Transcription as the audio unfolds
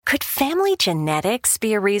Could family genetics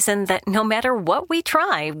be a reason that no matter what we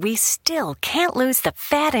try, we still can't lose the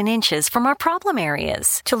fat and inches from our problem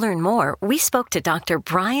areas? To learn more, we spoke to Dr.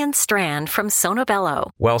 Brian Strand from Sonobello.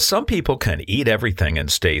 While some people can eat everything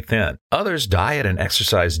and stay thin, others diet and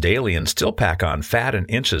exercise daily and still pack on fat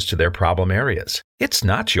and inches to their problem areas. It's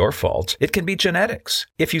not your fault. It can be genetics.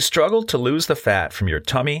 If you struggle to lose the fat from your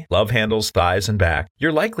tummy, love handles, thighs, and back,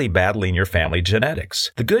 you're likely battling your family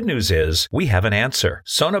genetics. The good news is we have an answer.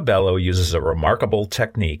 Sonobello uses a remarkable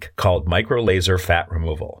technique called microlaser fat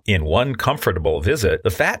removal. In one comfortable visit,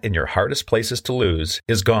 the fat in your hardest places to lose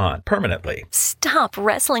is gone permanently. Stop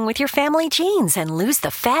wrestling with your family genes and lose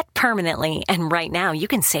the fat permanently. And right now, you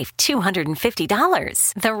can save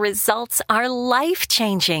 $250. The results are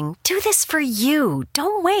life-changing. Do this for you.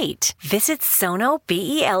 Don't wait. Visit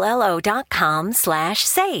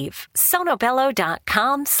sonobello.com/save.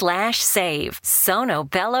 sonobello.com/save.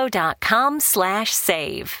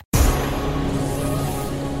 sonobello.com/save.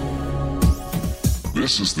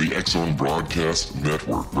 This is the X-Zone Broadcast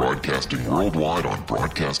Network, broadcasting worldwide on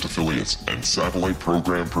broadcast affiliates and satellite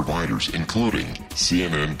program providers, including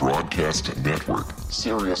CNN Broadcast Network,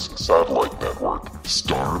 Sirius Satellite Network,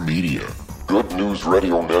 Star Media, Good News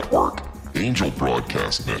Radio Network, Angel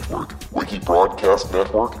Broadcast Network, Wiki Broadcast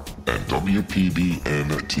Network, and WPBN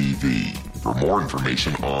TV. For more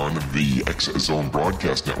information on the X-Zone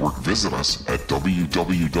Broadcast Network, visit us at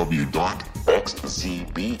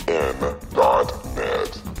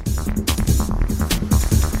www.xzbn.net.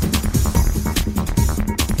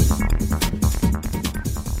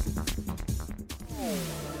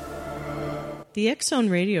 The X-Zone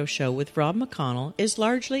Radio Show with Rob McConnell is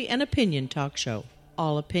largely an opinion talk show.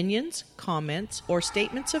 All opinions, comments, or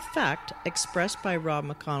statements of fact expressed by Rob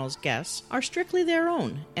McConnell's guests are strictly their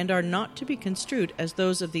own and are not to be construed as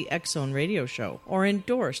those of the X-Zone Radio Show or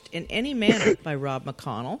endorsed in any manner by Rob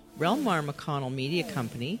McConnell, Relmar McConnell Media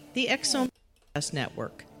Company, the X-Zone Broadcast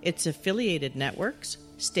Network, its affiliated networks,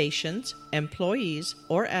 stations, employees,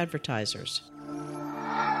 or advertisers.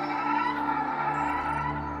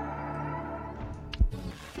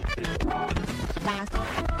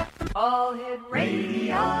 All Hit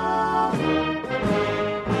Radio.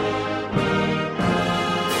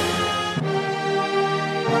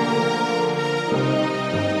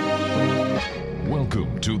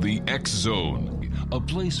 Welcome to the X-Zone, a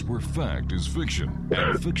place where fact is fiction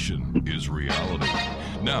and fiction is reality.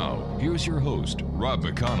 Now, here's your host, Rob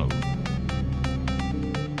McConnell.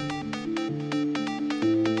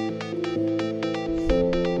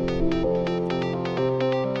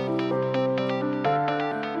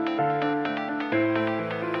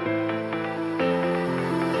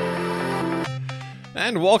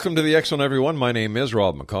 And welcome to the X-Zone, everyone. My name is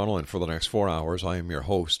Rob McConnell, and for the next 4 hours, I am your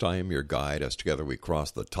host, I am your guide, as together we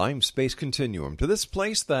cross the time-space continuum to this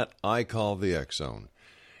place that I call the X-Zone.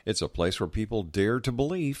 It's a place where people dare to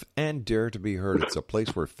believe and dare to be heard. It's a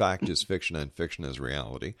place where fact is fiction and fiction is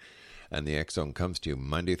reality. And the X-Zone comes to you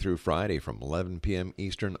Monday through Friday from 11 p.m.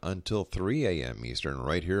 Eastern until 3 a.m. Eastern,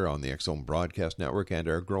 right here on the X-Zone Broadcast Network and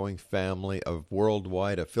our growing family of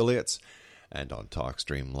worldwide affiliates, and on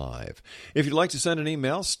TalkStream Live. If you'd like to send an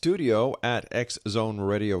email, studio at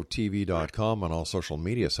xzoneradiotv.com, on all social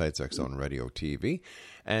media sites, X-Zone Radio TV,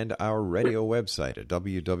 and our radio website at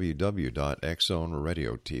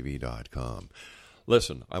www.xzoneradiotv.com.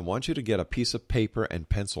 Listen, I want you to get a piece of paper and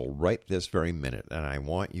pencil right this very minute, and I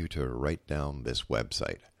want you to write down this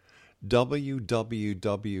website,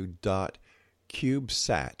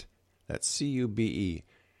 www.CubeSat, that's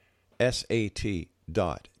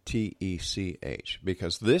CUBESAT.TECH,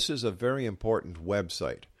 because this is a very important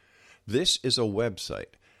website. This is a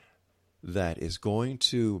website that is going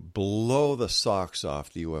to blow the socks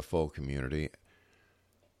off the UFO community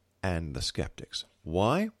and the skeptics.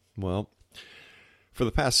 Why? Well, for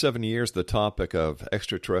the past 7 years, the topic of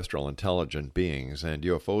extraterrestrial intelligent beings and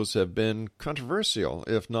UFOs have been controversial,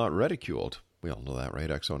 if not ridiculed. We all know that, right,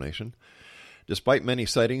 Exonation? Despite many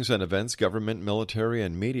sightings and events, government, military,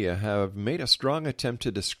 and media have made a strong attempt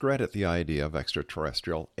to discredit the idea of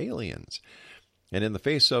extraterrestrial aliens. And in the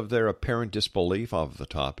face of their apparent disbelief of the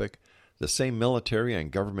topic, the same military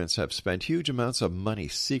and governments have spent huge amounts of money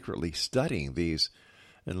secretly studying these,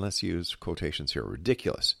 and let's use quotations here,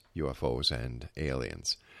 ridiculous UFOs and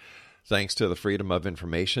aliens. Thanks to the freedom of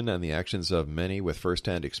information and the actions of many with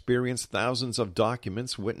first-hand experience, thousands of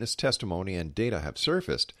documents, witness testimony, and data have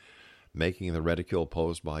surfaced, making the ridicule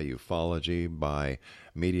posed by ufology, by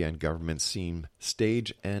media and government seem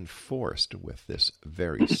staged and forced with this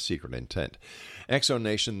very secret intent.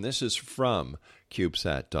 Exonation, this is from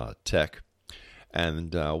CubeSat.tech,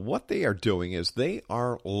 and what they are doing is they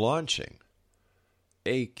are launching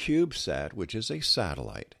a CubeSat, which is a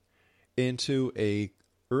satellite, into a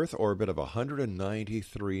Earth orbit of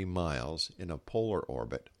 193 miles in a polar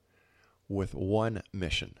orbit with one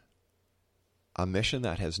mission. A mission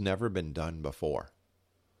that has never been done before.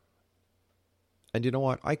 And you know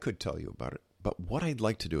what? I could tell you about it, but what I'd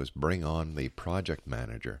like to do is bring on the project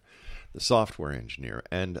manager, the software engineer,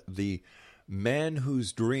 and the man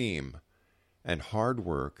whose dream and hard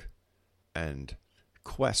work and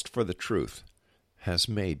quest for the truth has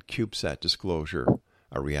made CubeSat disclosure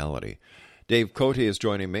a reality. Dave COTE is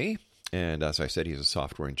joining me, and as I said, he's a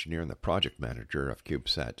software engineer and the project manager of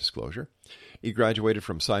CubeSat disclosure. He graduated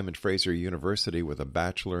from Simon Fraser University with a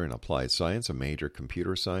bachelor in applied science, a major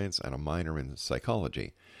computer science, and a minor in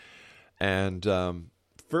psychology. And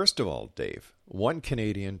first of all, Dave, one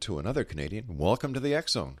Canadian to another Canadian, welcome to the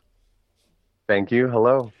X Zone. Thank you.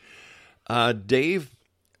 Hello. Dave,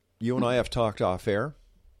 you and I have talked off air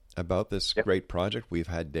about this great project. We've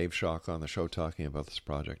had Dave Schock on the show talking about this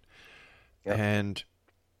project. Yep. And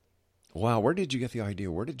wow, where did you get the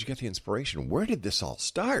idea? Where did you get the inspiration? Where did this all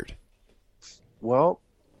start? Well,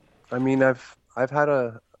 I mean, I've had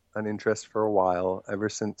an interest for a while. Ever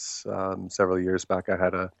since several years back, I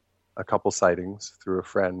had a couple sightings through a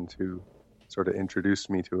friend who sort of introduced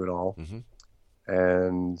me to it all. Mm-hmm.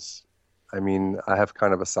 And I mean, I have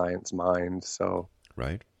kind of a science mind, so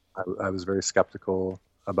right. I was very skeptical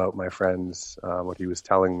about my friends, what he was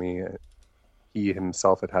telling me. He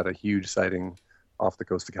himself had a huge sighting off the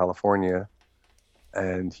coast of California,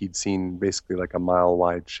 and he'd seen basically like a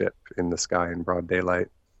mile-wide ship in the sky in broad daylight.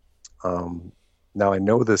 Now I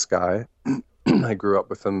know this guy. I grew up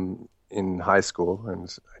with him in high school,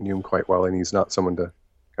 and I knew him quite well, and he's not someone to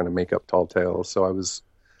kind of make up tall tales. So I was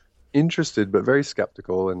interested, but very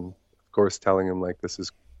skeptical, and of course telling him, like, it's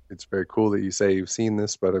very cool that you say you've seen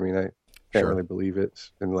this, but I mean, I can't really believe it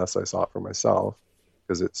unless I saw it for myself,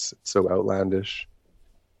 because it's so outlandish.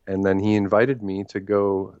 And then he invited me to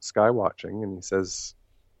go sky watching, and he says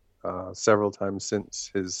several times since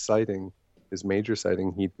his sighting, his major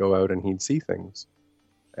sighting, he'd go out and he'd see things.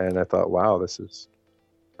 And I thought, wow, this is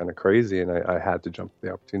kind of crazy, and I had to jump at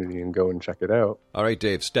the opportunity and go and check it out. All right,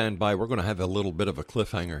 Dave, stand by. We're going to have a little bit of a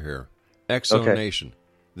cliffhanger here. X Zone Nation,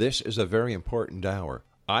 this is a very important hour.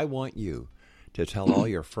 I want you to tell all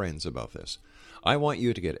your friends about this. I want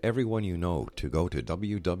you to get everyone you know to go to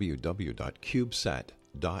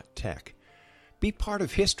www.cubesat.tech. Be part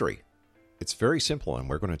of history. It's very simple, and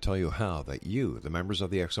we're going to tell you how that you, the members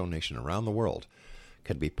of the X Zone Nation around the world,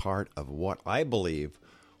 can be part of what I believe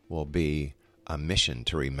will be a mission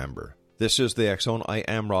to remember. This is the X Zone. I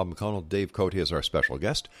am Rob McConnell. Dave COTE is our special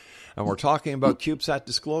guest, and we're talking about CubeSat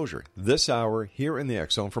disclosure this hour here in the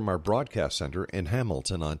X Zone from our broadcast center in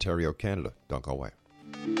Hamilton, Ontario, Canada. Don't go away.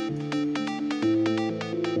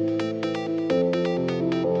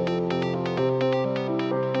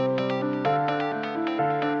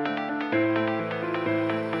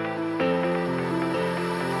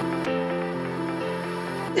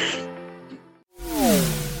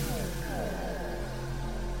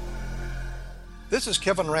 This is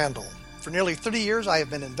Kevin Randall. For nearly 30 years, I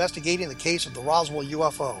have been investigating the case of the Roswell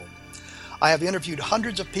UFO. I have interviewed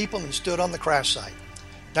hundreds of people and stood on the crash site.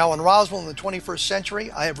 Now in Roswell in the 21st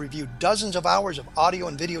century, I have reviewed dozens of hours of audio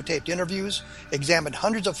and videotaped interviews, examined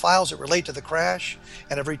hundreds of files that relate to the crash,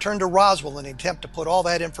 and have returned to Roswell in an attempt to put all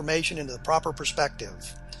that information into the proper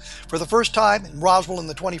perspective. For the first time in Roswell in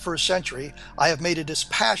the 21st century, I have made a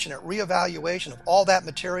dispassionate reevaluation of all that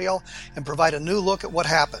material and provide a new look at what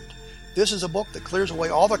happened. This is a book that clears away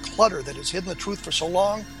all the clutter that has hidden the truth for so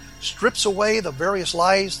long, strips away the various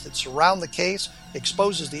lies that surround the case,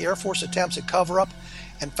 exposes the Air Force attempts at cover-up,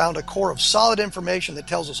 and found a core of solid information that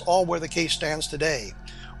tells us all where the case stands today.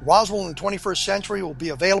 Roswell in the 21st century will be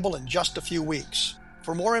available in just a few weeks.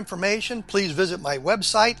 For more information, please visit my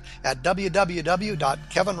website at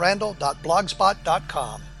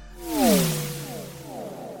www.kevinrandall.blogspot.com.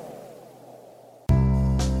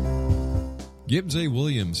 Gibbs A.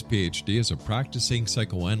 Williams, Ph.D., is a practicing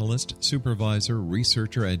psychoanalyst, supervisor,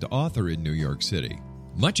 researcher, and author in New York City.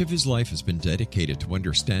 Much of his life has been dedicated to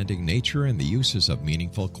understanding nature and the uses of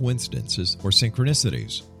meaningful coincidences or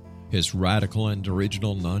synchronicities. His radical and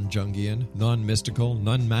original non-Jungian, non-mystical,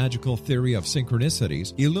 non-magical theory of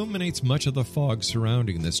synchronicities illuminates much of the fog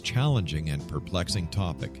surrounding this challenging and perplexing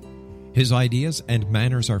topic. His ideas and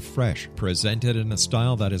manners are fresh, presented in a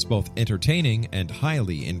style that is both entertaining and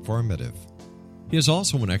highly informative. He is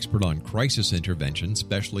also an expert on crisis intervention,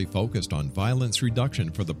 specially focused on violence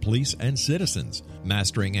reduction for the police and citizens,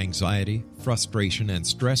 mastering anxiety, frustration, and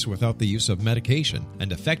stress without the use of medication,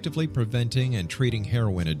 and effectively preventing and treating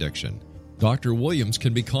heroin addiction. Dr. Williams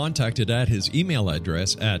can be contacted at his email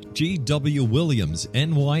address at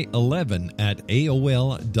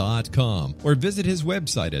gwwilliamsny11@aol.com or visit his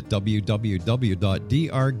website at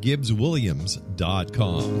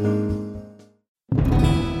www.drgibbswilliams.com.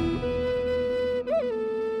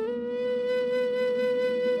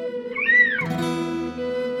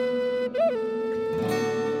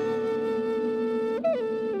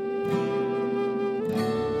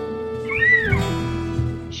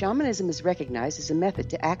 Shamanism is recognized as a method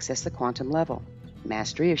to access the quantum level.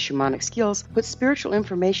 Mastery of shamanic skills puts spiritual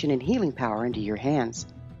information and healing power into your hands.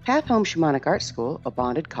 Path Home Shamanic Art School, a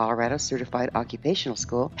bonded Colorado certified occupational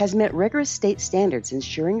school, has met rigorous state standards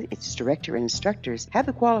ensuring its director and instructors have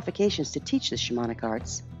the qualifications to teach the shamanic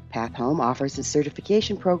arts. Path Home offers its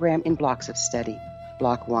certification program in blocks of study.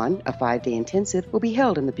 Block 1, a 5-day intensive, will be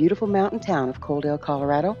held in the beautiful mountain town of Coaldale,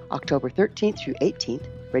 Colorado, October 13th through 18th.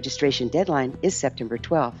 Registration deadline is September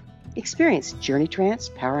 12th. Experience journey trance,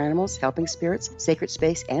 power animals, helping spirits, sacred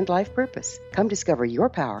space, and life purpose. Come discover your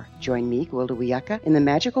power. Join me, Gwilda Wiyaka, in the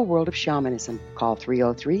magical world of shamanism. Call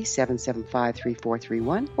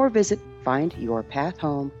 303-775-3431 or visit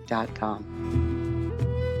findyourpathhome.com.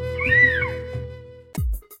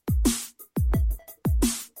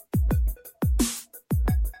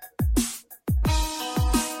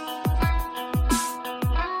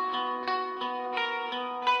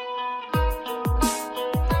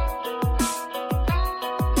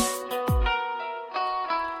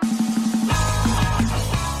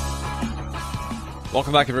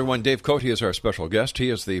 Welcome back, everyone. Dave COTE is our special guest. He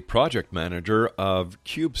is the project manager of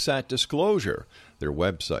CubeSat Disclosure, their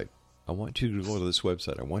website. I want you to go to this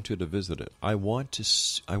website. I want you to visit it. I want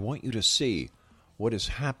you to see what is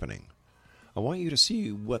happening. I want you to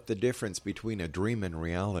see what the difference between a dream and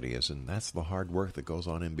reality is, and that's the hard work that goes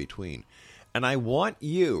on in between. And I want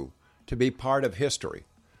you to be part of history.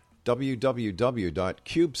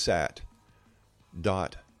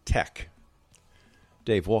 www.cubesat.tech.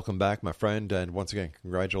 Dave, welcome back, my friend, and once again,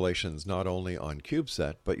 congratulations not only on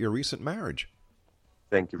CubeSat, but your recent marriage.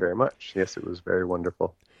 Thank you very much. Yes, it was very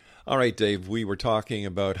wonderful. All right, Dave, we were talking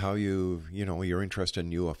about how your interest in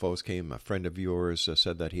UFOs came. A friend of yours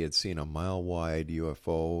said that he had seen a mile-wide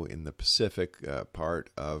UFO in the Pacific part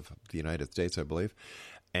of the United States, I believe.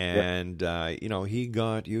 And, he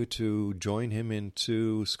got you to join him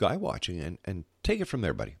into skywatching and take it from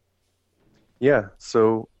there, buddy. Yeah,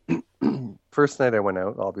 so first night I went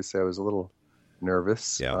out, obviously I was a little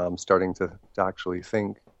nervous, starting to actually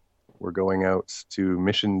think we're going out to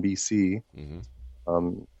Mission, BC,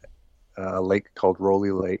 a lake called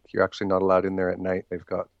Roley Lake. You're actually not allowed in there at night. They've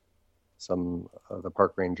got some the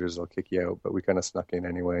park rangers, they'll kick you out, but we kind of snuck in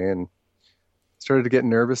anyway and started to get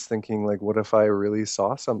nervous thinking, like, what if I really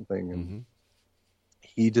saw something? And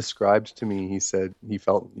he described to me, he said he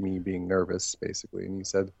felt me being nervous, basically, and he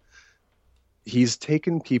said he's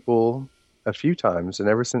taken people a few times, and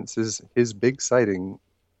ever since his big sighting,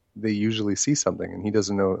 they usually see something, and he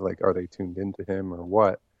doesn't know, like, are they tuned into him or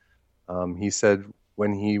what? He said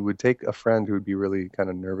when he would take a friend who would be really kind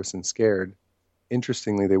of nervous and scared,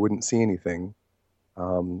 interestingly, they wouldn't see anything.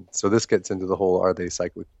 So this gets into the whole, are they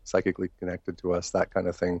psychically connected to us, that kind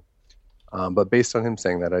of thing. But based on him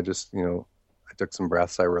saying that, I just, I took some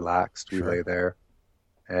breaths, I relaxed, we lay there.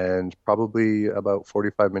 And probably about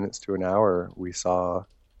 45 minutes to an hour, we saw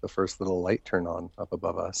the first little light turn on up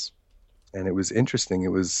above us. And it was interesting.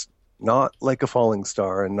 It was not like a falling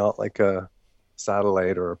star and not like a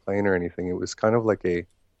satellite or a plane or anything. It was kind of like a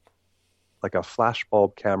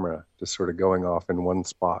flashbulb camera just sort of going off in one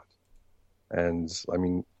spot. And I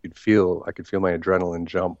mean, I could feel my adrenaline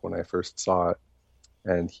jump when I first saw it.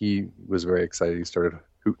 And he was very excited. He started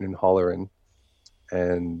hooting and hollering.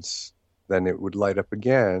 And then it would light up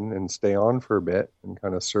again and stay on for a bit and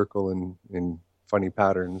kind of circle in funny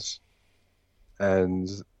patterns. And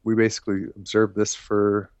we basically observed this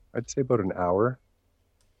for, I'd say, about an hour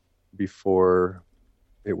before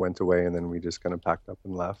it went away, and then we just kind of packed up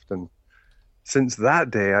and left. And since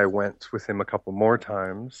that day, I went with him a couple more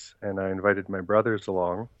times, and I invited my brothers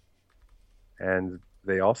along, and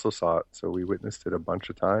they also saw it, so we witnessed it a bunch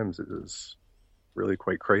of times. It was really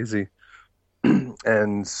quite crazy.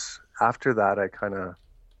 And after that, I kind of,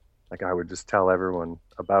 I would just tell everyone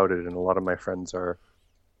about it, and a lot of my friends are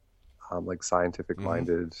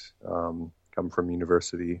scientific-minded, come from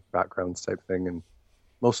university backgrounds type thing, and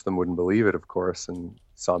most of them wouldn't believe it, of course, and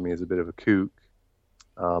saw me as a bit of a kook.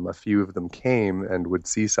 A few of them came and would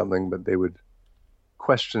see something, but they would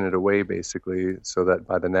question it away, basically, so that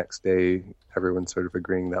by the next day, everyone's sort of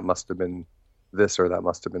agreeing that must have been this or that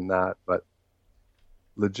must have been that. But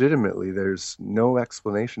legitimately, there's no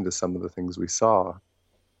explanation to some of the things we saw.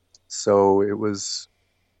 So it was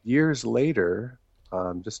years later,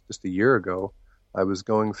 just a year ago, I was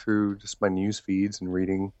going through just my news feeds and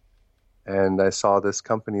reading, and I saw this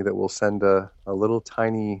company that will send a little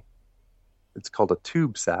tiny, it's called a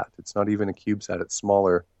CubeSat. It's not even a CubeSat, it's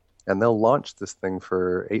smaller. And they'll launch this thing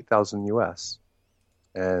for $8,000 US.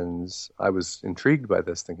 And I was intrigued by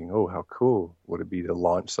this, thinking, oh, how cool would it be to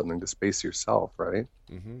launch something to space yourself, right?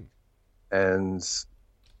 Mm-hmm. And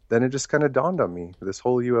then it just kind of dawned on me, this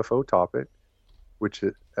whole UFO topic, which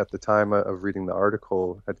at the time of reading the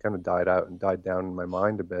article had kind of died out and died down in my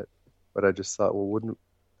mind a bit. But I just thought, well, wouldn't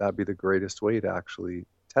that be the greatest way to actually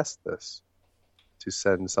test this? To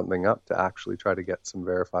send something up to actually try to get some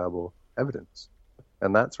verifiable evidence.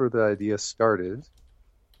 And that's where the idea started.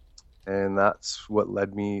 And that's what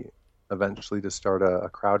led me eventually to start a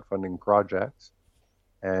crowdfunding project.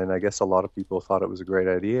 And I guess a lot of people thought it was a great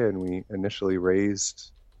idea. And we initially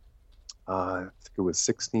raised, I think it was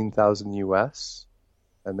 16,000 US.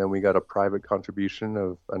 And then we got a private contribution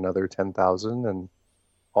of another 10,000. And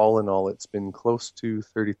all in all, it's been close to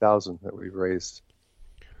 30,000 that we've raised.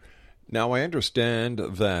 Now, I understand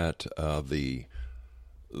that the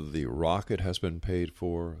rocket has been paid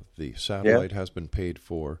for, the satellite has been paid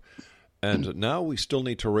for, and now we still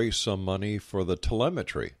need to raise some money for the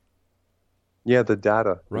telemetry. Yeah, the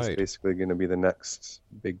data is Right. basically going to be the next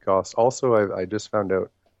big cost. Also, I just found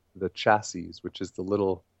out the chassis, which is the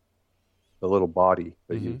little body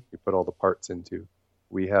that you put all the parts into.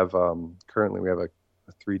 We have currently we have a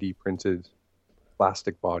 3D printed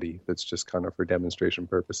plastic body that's just kind of for demonstration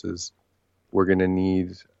purposes. We're going to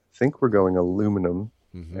need, I think we're going aluminum,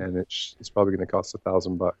 and it's probably going to cost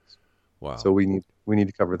 $1,000. Wow. So we need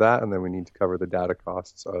to cover that, and then we need to cover the data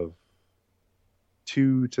costs of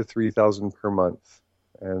 $2,000 to $3,000 per month,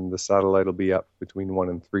 and the satellite will be up between 1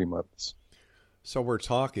 and 3 months. So we're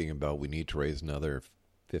talking about we need to raise another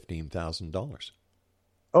 $15,000.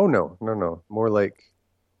 Oh no, more like,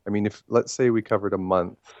 I mean, if let's say we covered a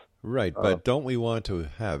month. Right, but don't we want to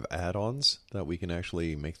have add-ons that we can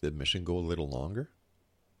actually make the mission go a little longer?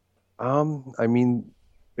 I mean,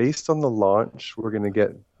 based on the launch, we're going to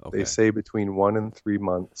get, they say, between 1 and 3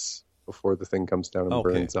 months before the thing comes down and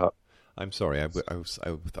burns up. I'm sorry, I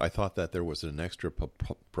thought that there was an extra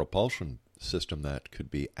propulsion system that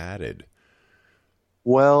could be added.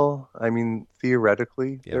 Well, I mean,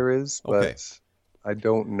 theoretically there is, but I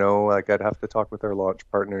don't know. Like, I'd have to talk with our launch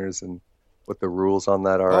partners and what the rules on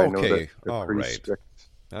that are. I know that they're pretty strict.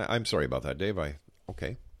 I'm sorry about that, Dave.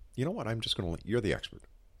 You know what? I'm just going to. You're the expert.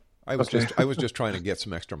 I was just trying to get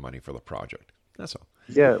some extra money for the project. That's all.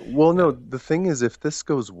 Yeah. Well, no. The thing is, if this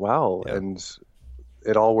goes well and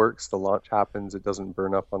it all works, the launch happens, it doesn't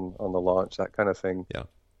burn up on the launch, that kind of thing. Yeah.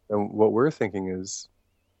 And what we're thinking is,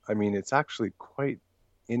 I mean, it's actually quite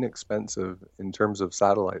inexpensive in terms of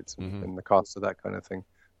satellites and the cost of that kind of thing.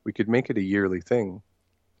 We could make it a yearly thing,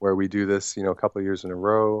 where we do this, a couple of years in a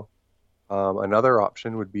row. Another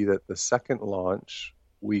option would be that the second launch,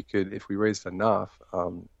 we could, if we raised enough,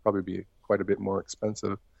 probably be quite a bit more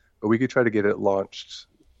expensive, but we could try to get it launched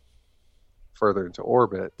further into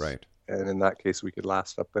orbit. Right. And in that case, we could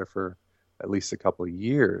last up there for at least a couple of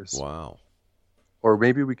years. Wow. Or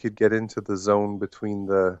maybe we could get into the zone between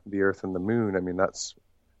the Earth and the Moon. I mean, that's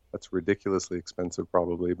ridiculously expensive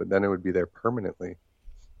probably, but then it would be there permanently.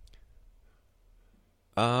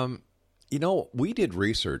 We did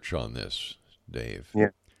research on this, Dave. Yeah.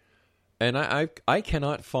 And I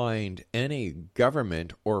cannot find any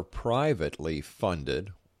government or privately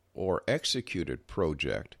funded or executed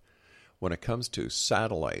project when it comes to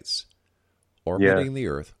satellites orbiting the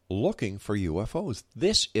Earth looking for UFOs.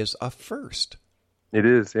 This is a first. It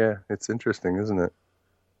is, yeah. It's interesting, isn't it?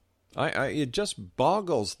 It just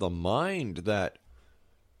boggles the mind that,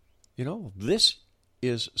 this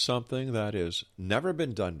is something that has never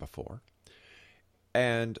been done before.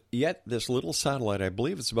 And yet this little satellite, I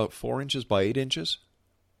believe it's about 4 inches by 8 inches.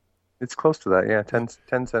 It's close to that, yeah. 10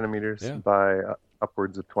 centimeters by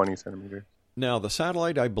upwards of 20 centimeters. Now, the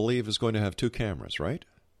satellite, I believe, is going to have 2 cameras, right?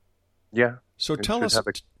 Yeah. So tell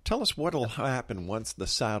us what will happen once the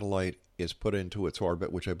satellite is put into its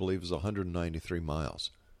orbit, which I believe is 193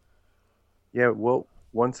 miles. Yeah, well,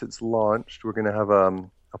 once it's launched, we're going to have a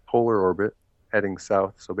polar orbit heading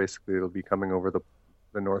south. So basically, it'll be coming over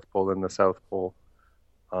the North Pole and the South Pole.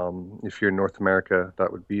 If you're in North America,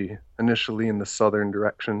 that would be initially in the southern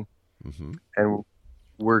direction. Mm-hmm. And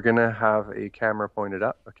we're going to have a camera pointed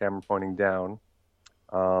up, a camera pointing down.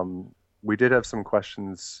 We did have some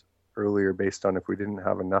questions earlier based on if we didn't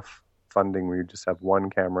have enough funding, we would just have one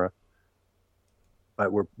camera.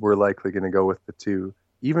 But we're likely going to go with the 2.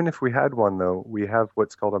 Even if we had one, though, we have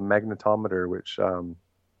what's called a magnetometer, which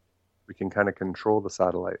we can kind of control the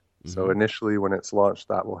satellite. So initially when it's launched,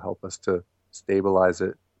 that will help us to stabilize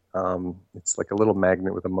it. It's like a little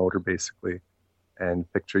magnet with a motor basically,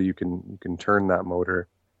 and picture you can turn that motor.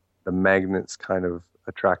 The magnet's kind of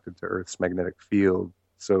attracted to Earth's magnetic field,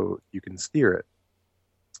 so you can steer it.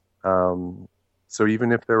 So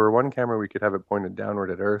even if there were one camera, we could have it pointed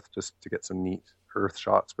downward at Earth just to get some neat Earth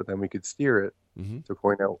shots, but then we could steer it to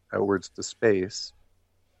point outwards to space.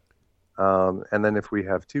 And then if we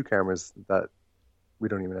have two cameras, that we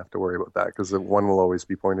don't even have to worry about that, because one will always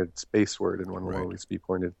be pointed spaceward and one will always be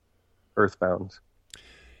pointed earthbound.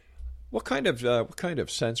 What kind of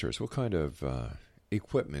sensors, what kind of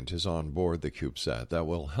equipment is on board the CubeSat that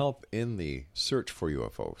will help in the search for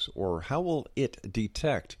UFOs? Or how will it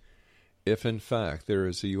detect if, in fact, there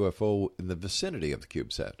is a UFO in the vicinity of the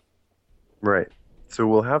CubeSat? Right. So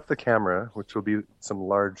we'll have the camera, which will be some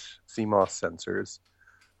large CMOS sensors.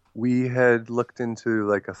 We had looked into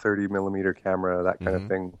like a 30-millimeter camera, that kind of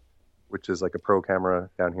thing, which is like a pro camera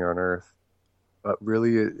down here on Earth. But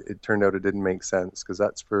really, it turned out it didn't make sense, because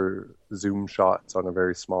that's for zoom shots on a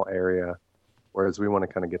very small area, whereas we want to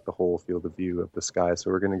kind of get the whole field of view of the sky.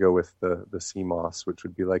 So we're going to go with the CMOS, which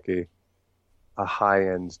would be like a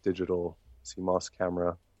high-end digital CMOS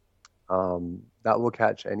camera. That will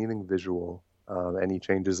catch anything visual, any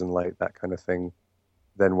changes in light, that kind of thing.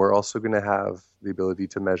 Then we're also going to have the ability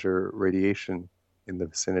to measure radiation in the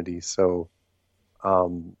vicinity. So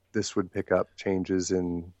this would pick up changes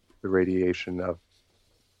in the radiation of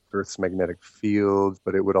Earth's magnetic field,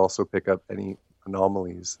 but it would also pick up any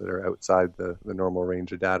anomalies that are outside the normal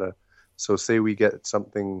range of data. So say we get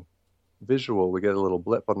something visual, we get a little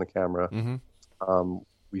blip on the camera,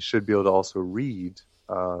 we should be able to also read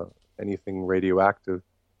anything radioactive.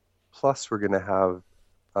 Plus we're going to have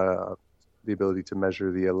the ability to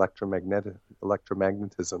measure the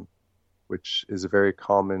electromagnetism, which is a very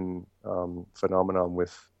common phenomenon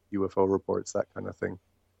with UFO reports, that kind of thing.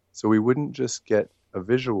 So we wouldn't just get a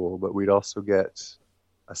visual, but we'd also get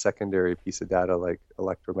a secondary piece of data like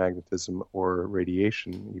electromagnetism or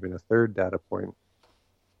radiation, even a third data point.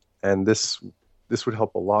 And this would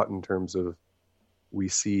help a lot in terms of, we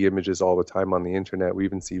see images all the time on the internet. We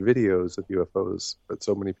even see videos of UFOs, but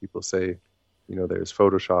so many people say, there's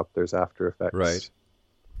Photoshop, there's After Effects. Right.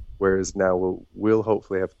 Whereas now we'll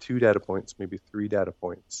hopefully have 2 data points, maybe 3 data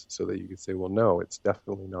points, so that you can say, well, no, it's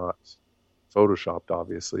definitely not Photoshopped,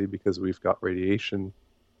 obviously, because we've got radiation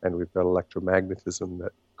and we've got electromagnetism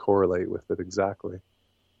that correlate with it exactly.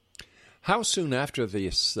 How soon after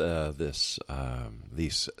these sensors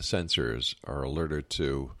are alerted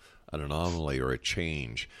to an anomaly or a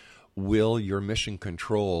change will your mission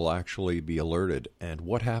control actually be alerted, and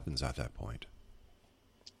what happens at that point?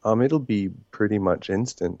 It'll be pretty much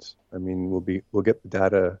instant. I mean, we'll get the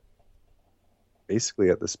data basically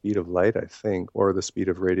at the speed of light, I think, or the speed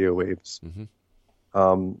of radio waves.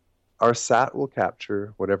 Our SAT will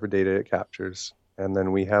capture whatever data it captures, and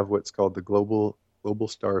then we have what's called the Global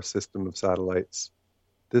Star System of satellites.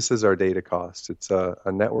 This is our data cost. It's a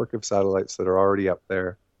network of satellites that are already up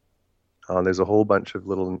there. There's a whole bunch of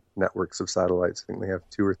little networks of satellites. I think they have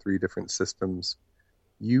 2 or 3 different systems.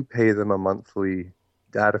 You pay them a monthly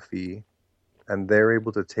data fee, and they're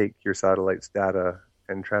able to take your satellite's data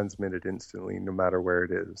and transmit it instantly, no matter where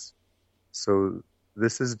it is. So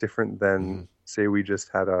this is different than, say, we just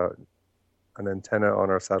had an antenna on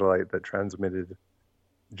our satellite that transmitted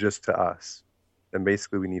just to us. Then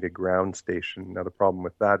basically we need a ground station. Now the problem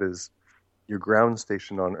with that is your ground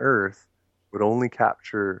station on Earth would only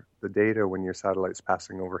capture the data when your satellite's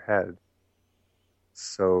passing overhead.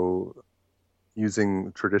 So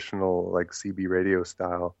using traditional like CB radio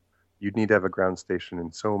style, you'd need to have a ground station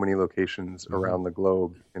in so many locations around the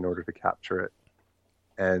globe in order to capture it.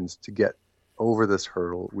 And to get over this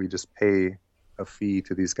hurdle, we just pay a fee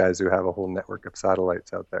to these guys who have a whole network of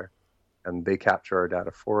satellites out there. And they capture our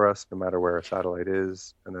data for us, no matter where our satellite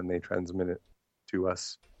is, and then they transmit it to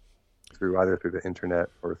us either through the internet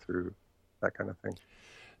or through that kind of thing.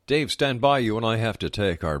 Dave, stand by. You and I have to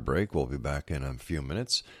take our break. We'll be back in a few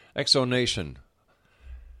minutes. Exo Nation,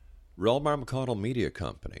 Relmar McConnell Media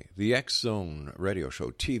Company, the X Zone radio show,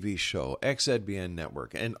 TV show, XZBN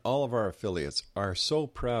Network, and all of our affiliates are so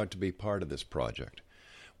proud to be part of this project.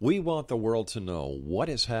 We want the world to know what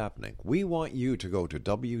is happening. We want you to go to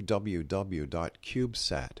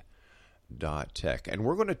www.cubesat.tech, and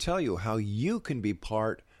we're going to tell you how you can be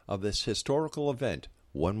part of this historical event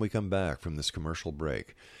when we come back from this commercial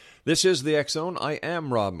break. This is the X Zone. I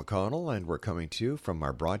am Rob McConnell, and we're coming to you from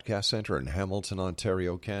our broadcast center in Hamilton,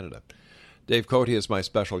 Ontario, Canada. Dave COTE is my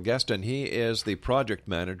special guest, and he is the project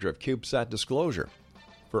manager of CubeSat Disclosure.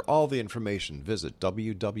 For all the information, visit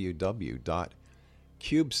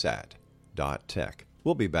www.cubesat.tech.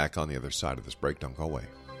 We'll be back on the other side of this break. Don't go away.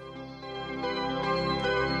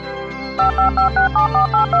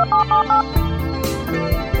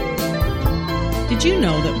 Did you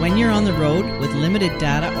know that when you're on the road with limited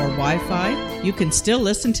data or Wi-Fi, you can still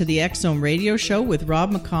listen to the X-Zone radio show with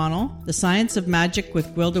Rob McConnell, The Science of Magic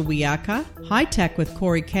with Gwilda Wiyaka, High Tech with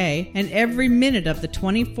Corey Kay, and every minute of the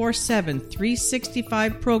 24/7,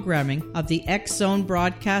 365 programming of the X-Zone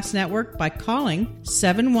Broadcast Network by calling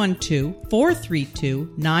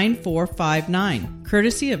 712-432-9459,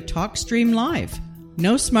 courtesy of TalkStream Live.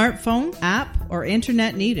 No smartphone, app, or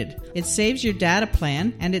internet needed. It saves your data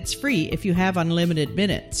plan, and it's free if you have unlimited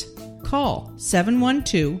minutes. Call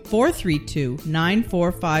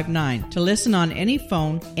 712-432-9459 to listen on any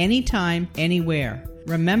phone, anytime, anywhere.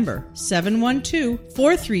 Remember,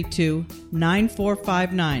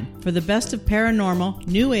 712-432-9459 for the best of paranormal,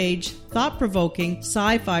 new age, thought-provoking,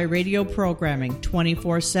 sci-fi radio programming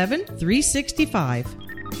 24/7, 365.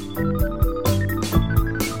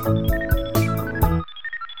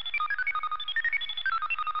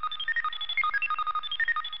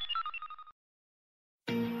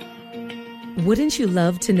 Wouldn't you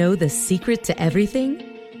love to know the secret to everything?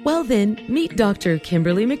 Well then, meet Dr.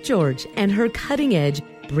 Kimberly McGeorge and her cutting-edge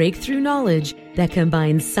breakthrough knowledge that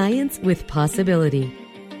combines science with possibility.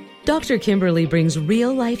 Dr. Kimberly brings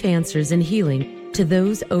real-life answers and healing to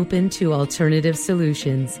those open to alternative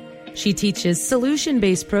solutions. She teaches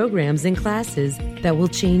solution-based programs and classes that will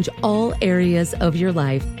change all areas of your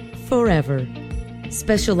life forever.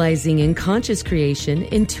 Specializing in conscious creation,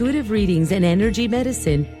 intuitive readings, and energy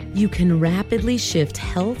medicine, you can rapidly shift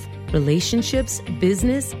health, relationships,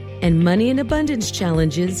 business, and money and abundance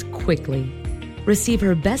challenges quickly. Receive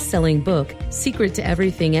her best-selling book, Secret to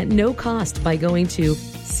Everything, at no cost by going to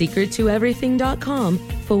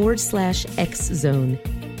secrettoeverything.com/X-Zone.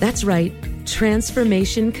 That's right,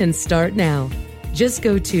 transformation can start now. Just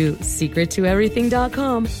go to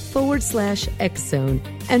secrettoeverything.com/X-Zone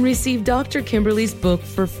and receive Dr. Kimberly's book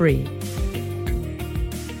for free.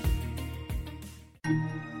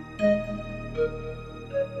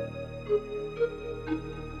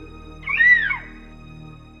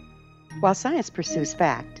 While science pursues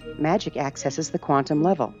fact, magic accesses the quantum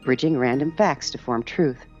level, bridging random facts to form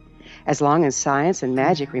truth. As long as science and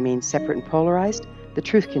magic remain separate and polarized, the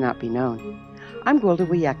truth cannot be known. I'm Gwilda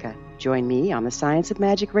Wiyaka. Join me on the Science of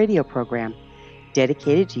Magic radio program,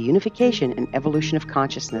 dedicated to unification and evolution of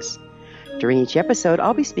consciousness. During each episode,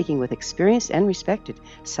 I'll be speaking with experienced and respected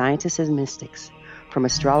scientists and mystics. From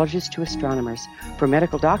astrologers to astronomers, from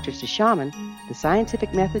medical doctors to shaman, the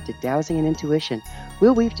scientific method to dowsing and intuition,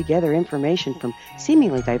 we'll weave together information from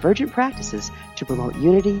seemingly divergent practices to promote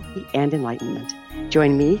unity and enlightenment.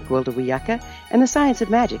 Join me, Gwilda Wiyaka, and the Science of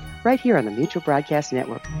Magic right here on the Mutual Broadcast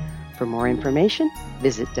Network. For more information,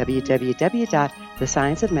 visit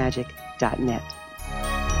www.thescienceofmagic.net.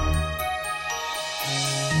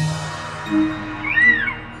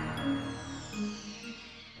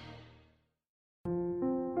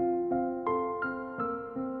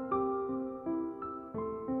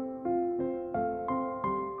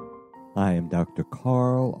 I am Dr.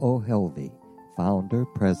 Carl O'Helvey, founder,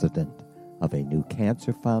 president of a new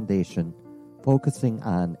cancer foundation focusing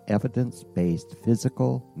on evidence-based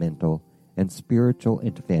physical, mental, and spiritual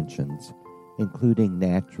interventions, including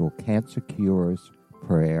natural cancer cures,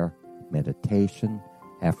 prayer, meditation,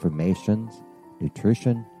 affirmations,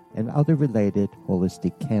 nutrition, and other related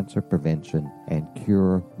holistic cancer prevention and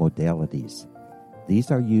cure modalities.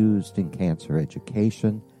 These are used in cancer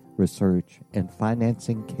education, research, and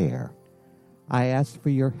financing care. I ask for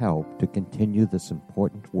your help to continue this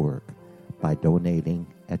important work by donating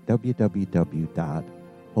at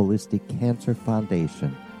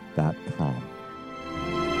www.holisticcancerfoundation.com.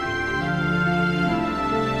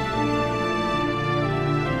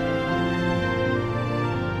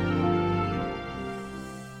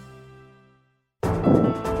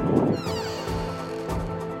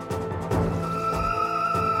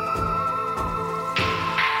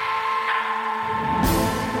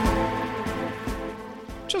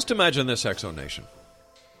 Just imagine this, Exonation.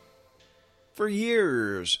 For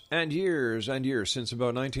years and years and years, since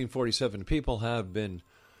about 1947, people have been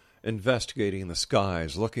investigating the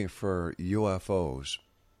skies, looking for UFOs.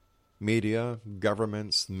 Media,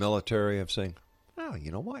 governments, military have saying, oh,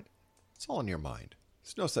 you know what? It's all in your mind.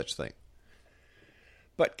 There's no such thing.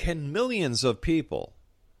 But can millions of people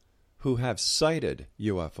who have sighted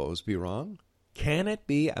UFOs be wrong? Can it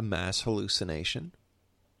be a mass hallucination?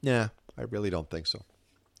 Nah, I really don't think so.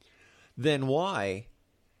 Then why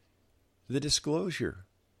the disclosure?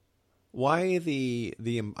 Why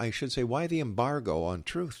I should say, why the embargo on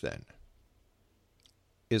truth then?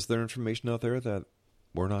 Is there information out there that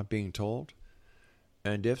we're not being told?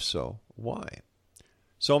 And if so, why?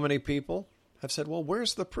 So many people have said, well,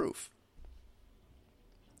 where's the proof?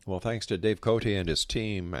 Well, thanks to Dave COTE and his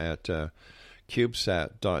team at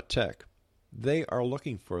CubeSat.tech, they are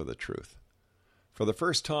looking for the truth. For the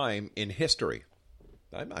first time in history,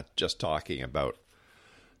 I'm not just talking about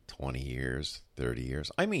 20 years, 30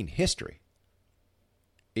 years, I mean history.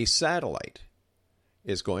 A satellite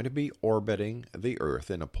is going to be orbiting the Earth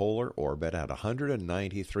in a polar orbit at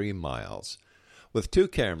 193 miles, with two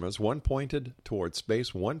cameras, one pointed towards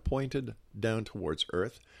space, one pointed down towards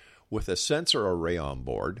Earth, with a sensor array on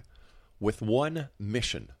board, with one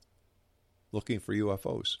mission, looking for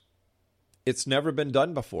UFOs. It's never been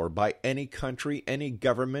done before by any country, any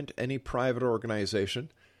government, any private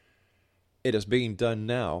organization. It is being done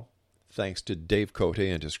now, thanks to Dave COTE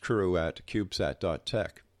and his crew at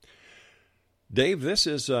CubeSat.tech. Dave, this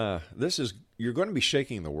is you're going to be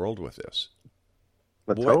shaking the world with this.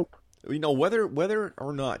 Let's hope. You know, whether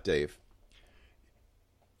or not, Dave,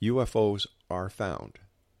 UFOs are found,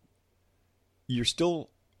 you're still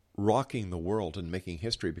rocking the world and making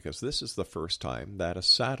history, because this is the first time that a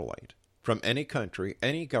satellite from any country,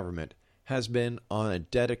 any government, has been on a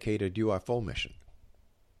dedicated UFO mission.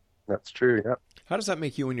 That's true, yeah. How does that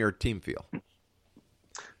make you and your team feel?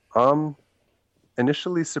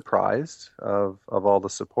 Initially surprised of all the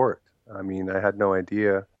support. I mean, I had no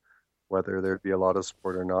idea whether there'd be a lot of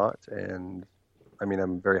support or not. And I mean,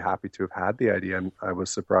 I'm very happy to have had the idea. I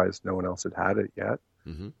was surprised no one else had had it yet.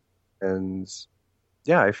 Mm-hmm. And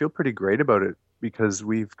yeah, I feel pretty great about it, because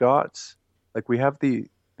we've got, like, we have the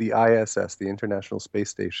ISS, the International Space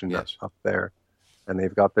Station, yes, up there, and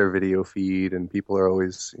they've got their video feed, and people are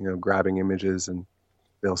always, grabbing images, and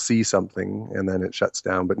they'll see something and then it shuts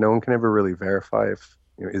down, but no one can ever really verify if,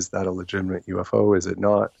 is that a legitimate UFO? Is it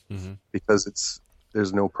not? Mm-hmm. Because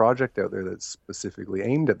there's no project out there that's specifically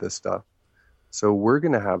aimed at this stuff. So we're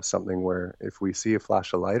going to have something where if we see a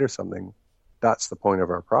flash of light or something, that's the point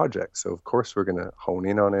of our project. So of course we're going to hone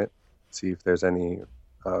in on it, see if there's any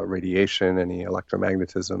radiation, any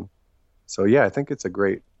electromagnetism. So yeah, I think it's a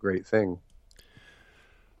great thing.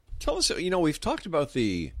 Tell us, we've talked about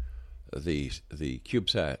the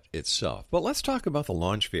CubeSat itself, but let's talk about the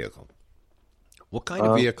launch vehicle. What kind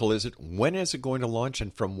of vehicle is it? When is it going to launch,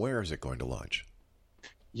 and from where is it going to launch?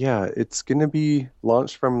 Yeah, it's going to be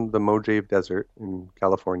launched from the Mojave Desert in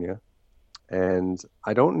California. And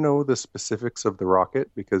I don't know the specifics of the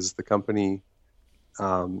rocket, because the company,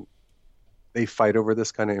 they fight over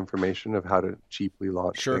this kind of information of how to cheaply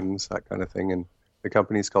launch things, that kind of thing. And the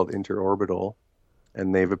company's called Interorbital,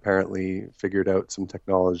 and they've apparently figured out some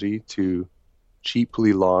technology to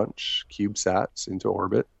cheaply launch CubeSats into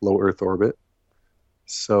orbit, low Earth orbit.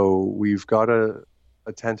 So we've got a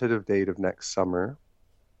tentative date of next summer.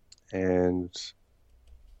 And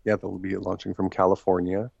yeah, they'll be launching from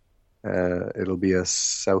California. It'll be a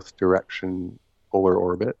south direction polar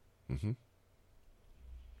orbit. Mm-hmm.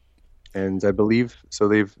 And I believe, so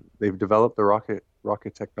they've developed the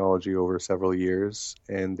rocket technology over several years,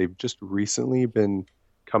 and they've just recently been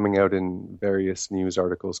coming out in various news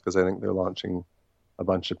articles, because I think they're launching a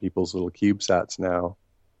bunch of people's little CubeSats now,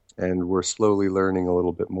 and we're slowly learning a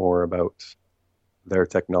little bit more about their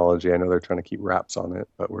technology. I know they're trying to keep wraps on it,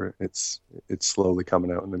 but it's slowly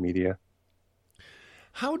coming out in the media.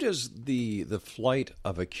 How does the flight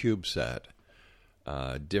of a CubeSat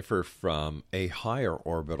differ from a higher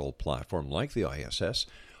orbital platform like the ISS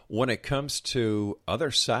when it comes to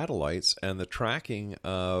other satellites and the tracking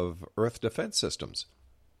of Earth defense systems?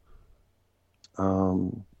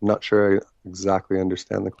 Not sure I exactly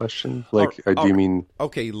understand the question. Do you mean...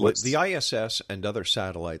 Okay, the ISS and other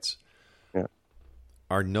satellites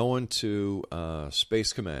are known to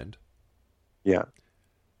Space Command. Yeah.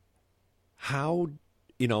 How...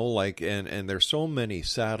 and there's so many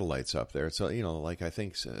satellites up there. So, I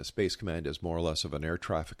think Space Command is more or less of an air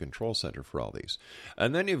traffic control center for all these.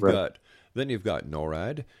 And then you've got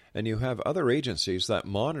NORAD, and you have other agencies that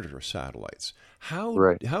monitor satellites. How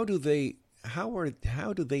do they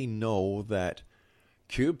know that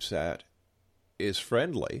CubeSat is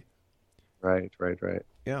friendly? Right.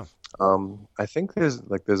 Yeah. I think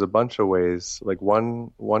there's a bunch of ways. Like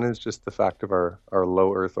one is just the fact of our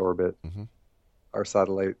low Earth orbit. Mm-hmm. Our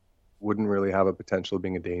satellite wouldn't really have a potential of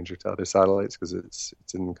being a danger to other satellites, because it's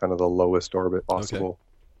in kind of the lowest orbit possible.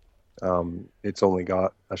 Okay. It's only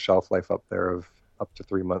got a shelf life up there of up to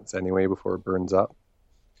 3 months anyway before it burns up.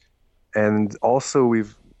 And also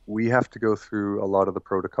we have to go through a lot of the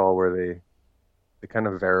protocol where they kind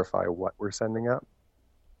of verify what we're sending up.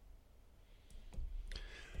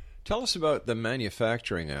 Tell us about the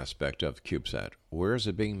manufacturing aspect of CubeSat. Where is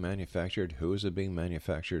it being manufactured? Who is it being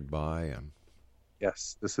manufactured by?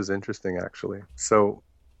 Yes, this is interesting, actually. So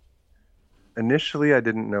initially, I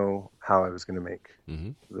didn't know how I was going to make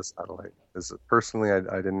the satellite. Because personally, I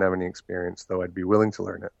didn't have any experience, though I'd be willing to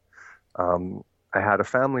learn it. I had a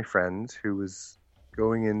family friend who was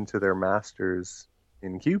going into their master's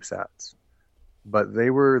in CubeSats, but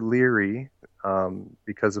they were leery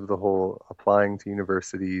because of the whole applying to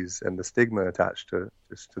universities and the stigma attached to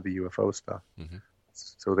the UFO stuff.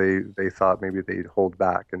 So they thought maybe they'd hold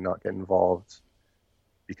back and not get involved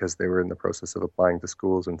because they were in the process of applying to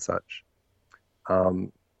schools and such.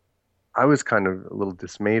 I was kind of a little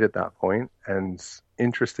dismayed at that point, and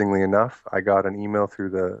interestingly enough, I got an email through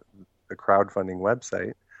the crowdfunding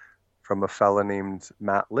website from a fella named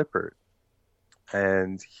Matt Lippert,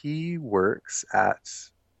 and he works at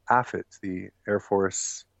AFIT, the Air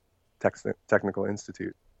Force Technical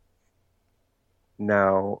Institute.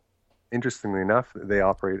 Now, interestingly enough, they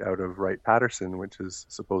operate out of Wright-Patterson, which is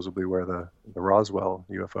supposedly where the Roswell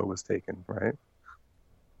UFO was taken, right?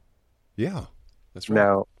 Yeah, that's right.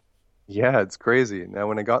 Now, yeah, it's crazy. Now,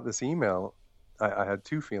 when I got this email, I had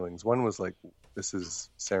two feelings. One was like, this is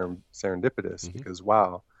serendipitous because,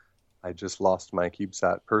 wow, I just lost my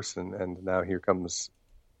CubeSat person, and now here comes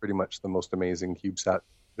pretty much the most amazing CubeSat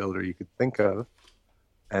builder you could think of.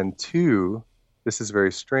 And two, this is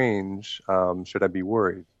very strange. Should I be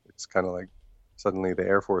worried? It's kind of like suddenly the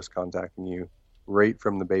Air Force contacting you right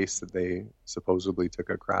from the base that they supposedly took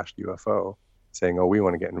a crashed UFO, saying, oh, we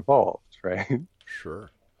want to get involved, right? Sure.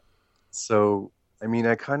 So, I mean,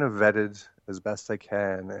 I kind of vetted as best I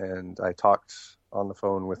can, and I talked on the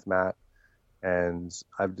phone with Matt, and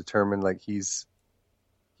I've determined like he's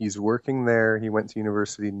working there. He went to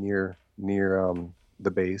university near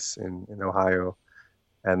the base in Ohio,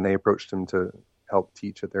 and they approached him to help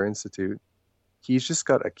teach at their institute. He's just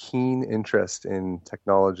got a keen interest in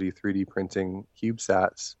technology, 3D printing,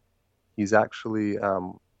 CubeSats. He's actually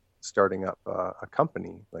starting up a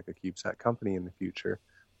company, like a CubeSat company in the future.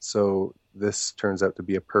 So this turns out to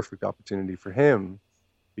be a perfect opportunity for him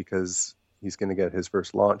because he's going to get his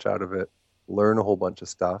first launch out of it, learn a whole bunch of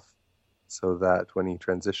stuff so that when he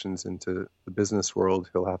transitions into the business world,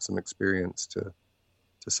 he'll have some experience to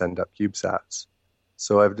send up CubeSats.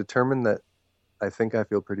 So I've determined that I think I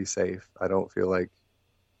feel pretty safe. I don't feel like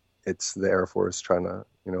it's the Air Force trying to,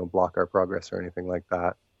 block our progress or anything like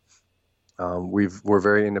that. We're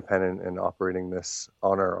very independent and operating this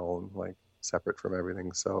on our own, like separate from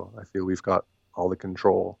everything. So I feel we've got all the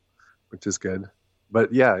control, which is good.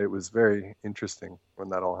 But yeah, it was very interesting when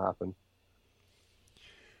that all happened.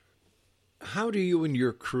 How do you and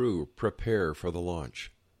your crew prepare for the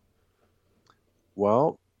launch?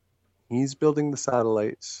 Well, he's building the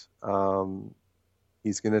satellites.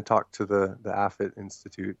 He's going to talk to the AFIT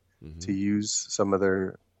Institute to use some of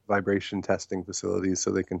their vibration testing facilities so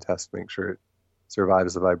they can make sure it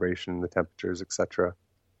survives the vibration, the temperatures, etc.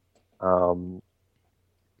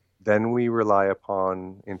 Then we rely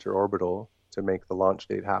upon Interorbital to make the launch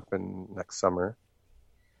date happen next summer.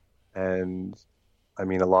 And I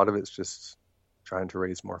mean, a lot of it's just trying to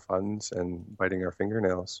raise more funds and biting our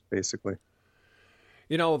fingernails, basically.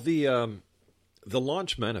 The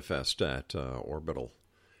launch manifest at Orbital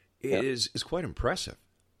is quite impressive.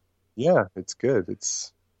 Yeah, it's good.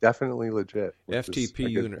 It's definitely legit.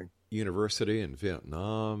 FTP University in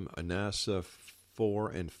Vietnam, a NASA 4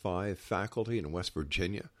 and 5 faculty in West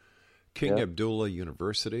Virginia, King Abdullah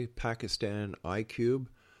University, Pakistan iCube,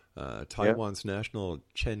 Taiwan's National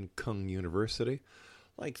Chen Kung University.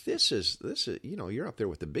 Like this is you're up there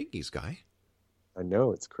with the biggies, guy. I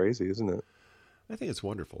know, it's crazy, isn't it? I think it's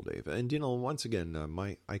wonderful, Dave. And once again,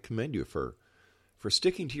 I commend you for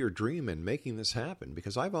sticking to your dream and making this happen,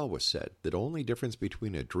 because I've always said that only difference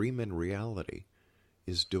between a dream and reality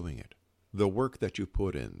is doing it. The work that you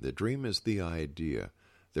put in. The dream is the idea.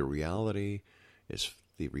 The reality is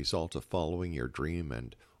the result of following your dream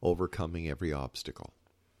and overcoming every obstacle.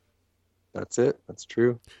 That's it. That's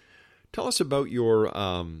true. Tell us about your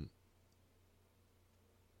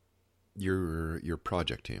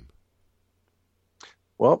project team.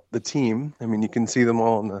 Well, the team, I mean, you can see them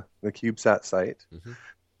all on the CubeSat site.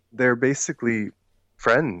 They're basically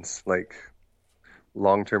friends, like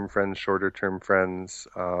long-term friends, shorter-term friends.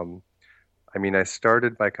 I mean, I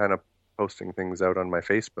started by kind of posting things out on my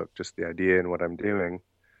Facebook, just the idea and what I'm doing.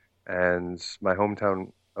 And my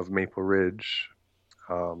hometown of Maple Ridge,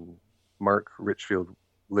 Mark Richfield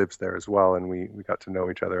lives there as well. And we got to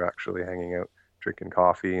know each other actually hanging out, drinking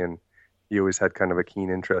coffee. And he always had kind of a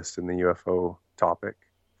keen interest in the UFO topic.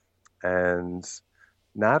 And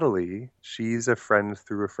Natalie, she's a friend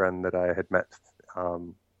through a friend that I had met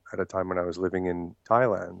at a time when I was living in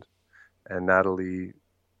Thailand. And Natalie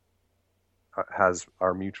has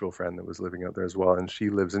our mutual friend that was living out there as well. And she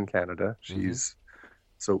lives in Canada. She's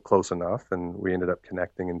so close enough. And we ended up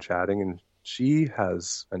connecting and chatting. And she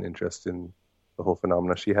has an interest in the whole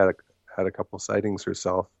phenomena. She had a couple sightings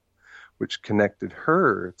herself, which connected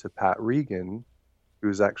her to Pat Regan,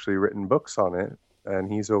 who's actually written books on it.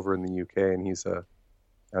 And he's over in the UK, and he's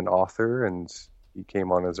an author, and he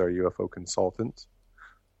came on as our UFO consultant.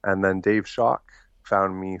 And then Dave Schock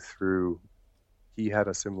found me through, he had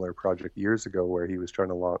a similar project years ago where he was trying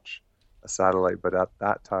to launch a satellite, but at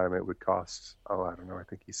that time it would cost, I don't know, I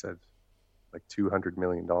think he said like $200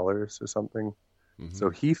 million or something.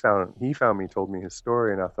 So he found me, told me his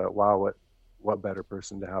story, and I thought, wow, what better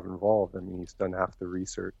person to have involved? I mean, he's done half the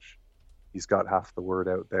research. He's got half the word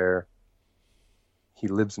out there. He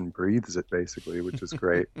lives and breathes it, basically, which is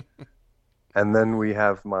great. And then we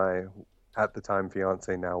have my, at the time,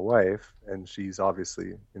 fiance, now wife, and she's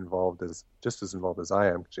obviously just as involved as I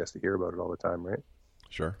am, because she has to hear about it all the time, right?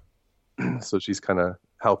 Sure. So she's kind of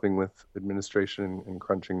helping with administration and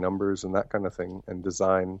crunching numbers and that kind of thing, and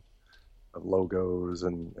design of logos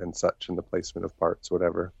and such, and the placement of parts,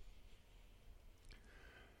 whatever.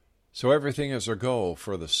 So everything is a go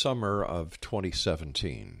for the summer of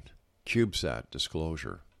 2017. CubeSat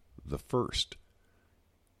disclosure, the first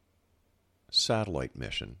satellite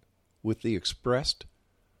mission with the expressed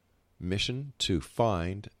mission to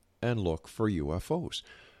find and look for UFOs.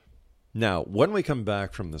 Now, when we come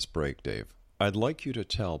back from this break, Dave, I'd like you to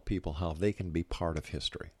tell people how they can be part of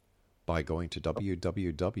history by going to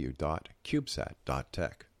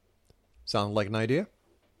www.cubesat.tech. Sound like an idea?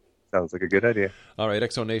 Sounds like a good idea. All right,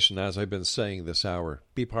 Exo Nation, as I've been saying this hour,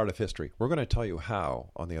 be part of history. We're going to tell you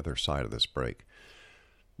how on the other side of this break.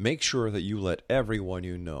 Make sure that you let everyone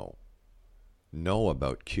you know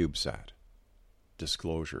about CubeSat.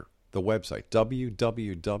 Disclosure. The website,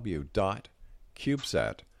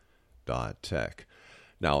 www.cubesat.tech.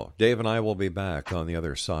 Now, Dave and I will be back on the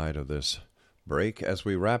other side of this break as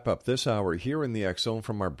we wrap up this hour here in the X Zone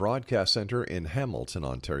from our broadcast center in Hamilton,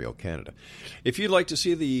 Ontario, Canada. If you'd like to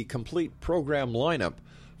see the complete program lineup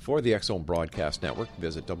for the X Zone Broadcast Network,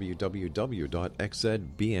 visit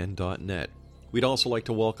www.xzbn.net. We'd also like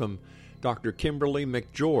to welcome Dr. Kimberly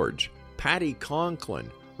McGeorge, Patty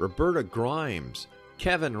Conklin, Roberta Grimes,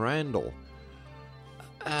 Kevin Randall,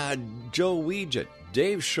 Joe Weegett,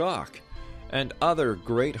 Dave Schock, and other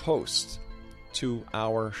great hosts to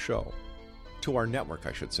our show. To our network,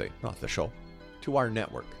 I should say. Not the show. To our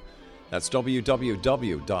network. That's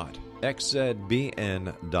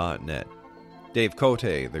www.xzbn.net. Dave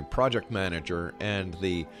COTE, the project manager and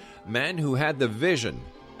the man who had the vision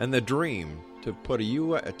and the dream to put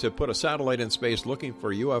a satellite in space looking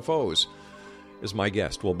for UFOs, is my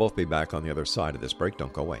guest. We'll both be back on the other side of this break.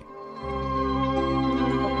 Don't go away.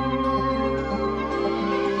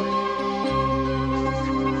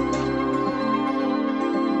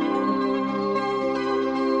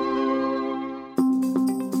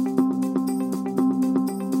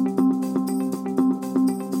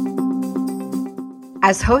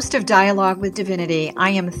 As host of Dialogue with Divinity, I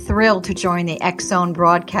am thrilled to join the X Zone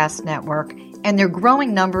Broadcast Network and their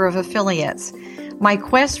growing number of affiliates. My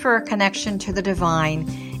quest for a connection to the divine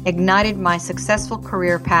ignited my successful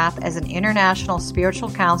career path as an international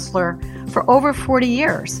spiritual counselor for over 40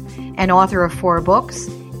 years, an author of 4 books,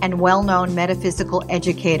 and well-known metaphysical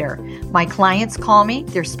educator. My clients call me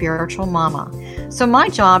their spiritual mama. So my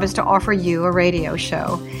job is to offer you a radio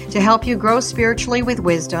show to help you grow spiritually with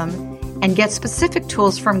wisdom and get specific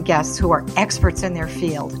tools from guests who are experts in their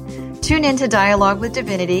field. Tune in to Dialogue with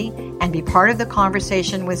Divinity and be part of the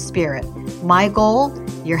conversation with Spirit. My goal,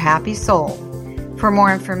 your happy soul. For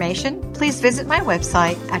more information, please visit my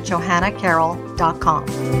website at johannacarroll.com.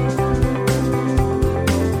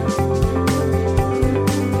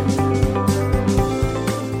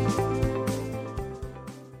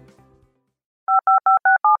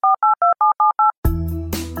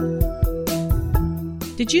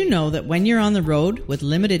 Did you know that when you're on the road with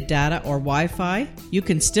limited data or Wi-Fi, you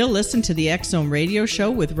can still listen to the X Zone radio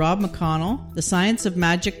show with Rob McConnell, The Science of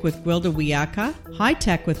Magic with Gwilda Wiyaka, High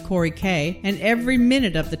Tech with Corey Kay, and every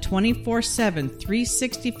minute of the 24/7,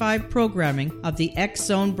 365 programming of the X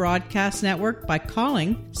Zone Broadcast Network by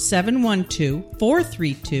calling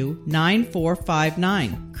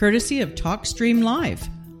 712-432-9459, courtesy of TalkStream Live.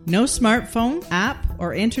 No smartphone, app,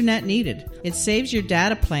 or internet needed. It saves your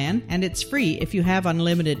data plan, and it's free if you have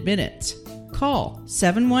unlimited minutes. Call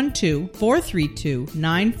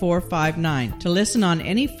 712-432-9459 to listen on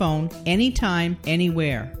any phone, anytime,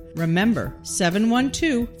 anywhere. Remember,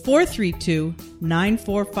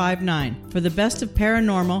 712-432-9459 for the best of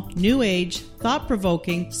paranormal, new age,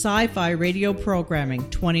 thought-provoking, sci-fi radio programming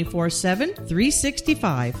 24/7,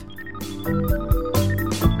 365.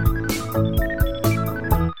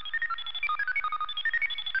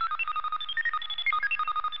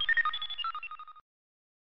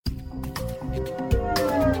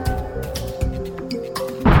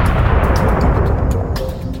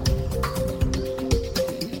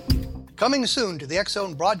 Coming soon to the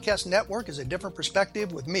X-Zone Broadcast Network is A Different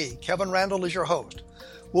Perspective with me, Kevin Randall, as your host.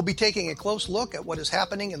 We'll be taking a close look at what is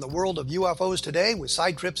happening in the world of UFOs today with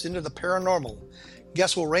side trips into the paranormal.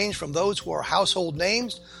 Guests will range from those who are household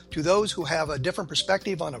names to those who have a different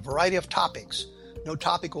perspective on a variety of topics. No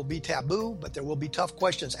topic will be taboo, but there will be tough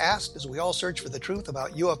questions asked as we all search for the truth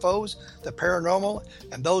about UFOs, the paranormal,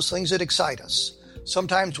 and those things that excite us.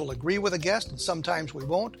 Sometimes we'll agree with a guest and sometimes we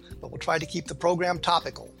won't, but we'll try to keep the program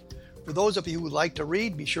topical. For those of you who like to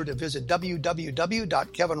read, be sure to visit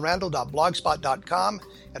www.kevinrandall.blogspot.com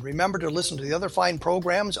and remember to listen to the other fine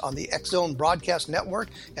programs on the X-Zone Broadcast Network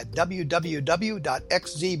at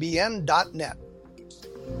www.xzbn.net.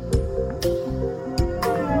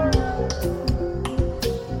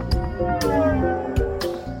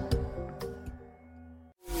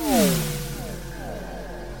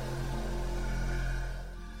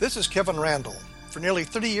 This is Kevin Randall. For nearly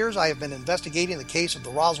 30 years, I have been investigating the case of the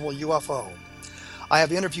Roswell UFO. I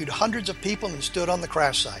have interviewed hundreds of people and stood on the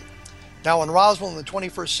crash site. Now in Roswell in the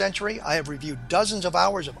 21st century, I have reviewed dozens of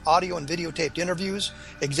hours of audio and videotaped interviews,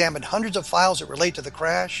 examined hundreds of files that relate to the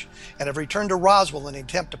crash, and have returned to Roswell in an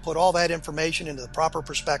attempt to put all that information into the proper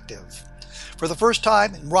perspective. For the first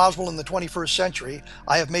time in Roswell in the 21st century,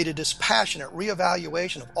 I have made a dispassionate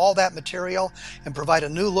reevaluation of all that material and provide a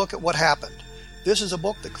new look at what happened. This is a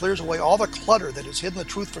book that clears away all the clutter that has hidden the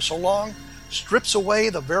truth for so long, strips away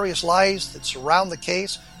the various lies that surround the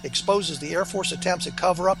case, exposes the Air Force attempts at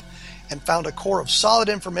cover-up, and found a core of solid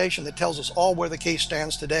information that tells us all where the case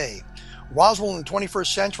stands today. Roswell in the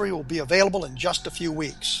 21st century will be available in just a few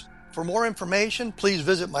weeks. For more information, please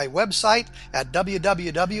visit my website at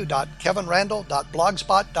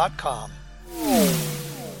www.kevinrandall.blogspot.com.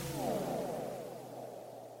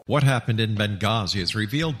 What Happened in Benghazi is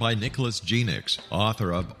revealed by Nicholas Genix,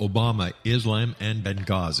 author of Obama, Islam, and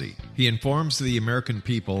Benghazi. He informs the American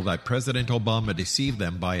people that President Obama deceived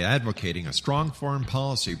them by advocating a strong foreign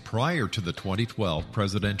policy prior to the 2012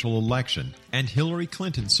 presidential election, and Hillary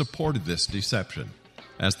Clinton supported this deception.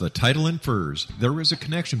 As the title infers, there is a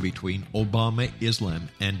connection between Obama, Islam,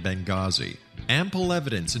 and Benghazi. Ample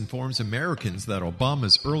evidence informs Americans that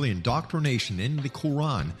Obama's early indoctrination in the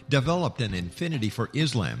Quran developed an affinity for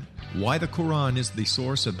Islam, why the Quran is the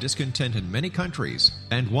source of discontent in many countries,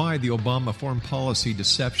 and why the Obama foreign policy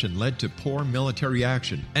deception led to poor military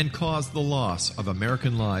action and caused the loss of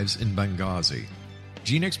American lives in Benghazi.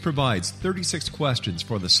 Genix provides 36 questions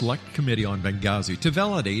for the Select Committee on Benghazi to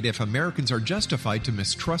validate if Americans are justified to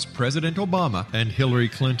mistrust President Obama and Hillary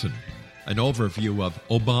Clinton. An overview of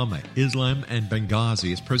Obama, Islam, and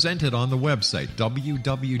Benghazi is presented on the website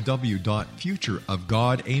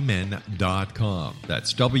www.futureofgodamen.com.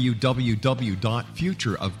 That's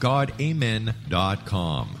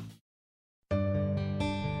www.futureofgodamen.com.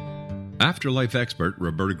 Afterlife expert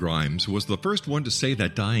Roberta Grimes was the first one to say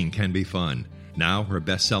that dying can be fun. Now her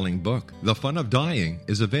best-selling book, The Fun of Dying,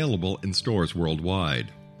 is available in stores worldwide.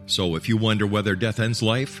 So if you wonder whether death ends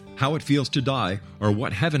life, how it feels to die, or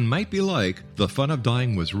what heaven might be like, The Fun of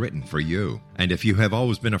Dying was written for you. And if you have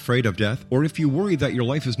always been afraid of death, or if you worry that your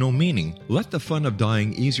life has no meaning, let The Fun of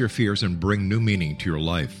Dying ease your fears and bring new meaning to your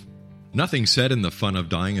life. Nothing said in The Fun of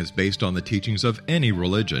Dying is based on the teachings of any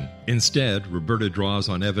religion. Instead, Roberta draws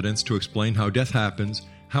on evidence to explain how death happens,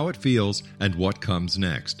 how it feels, and what comes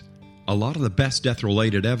next. A lot of the best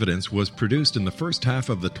death-related evidence was produced in the first half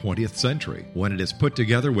of the 20th century. When it is put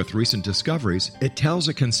together with recent discoveries, it tells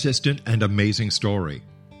a consistent and amazing story.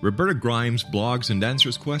 Roberta Grimes blogs and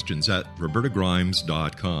answers questions at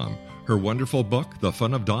robertagrimes.com. Her wonderful book, The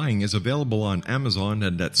Fun of Dying, is available on Amazon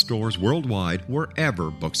and at stores worldwide wherever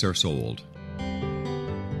books are sold.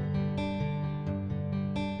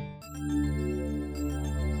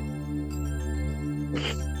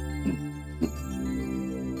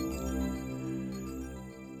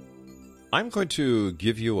 I'm going to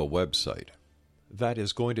give you a website that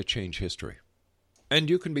is going to change history. And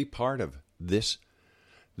you can be part of this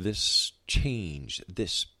change,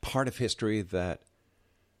 this part of history that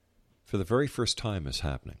for the very first time is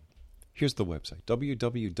happening. Here's the website,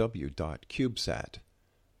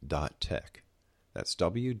 www.cubesat.tech. That's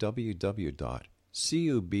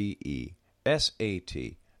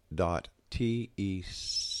www.cubesat.tech. Dave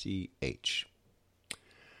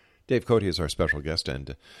COTE is our special guest,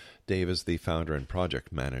 and Dave is the founder and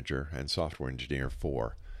project manager and software engineer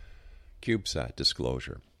for CubeSat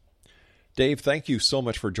Disclosure. Dave, thank you so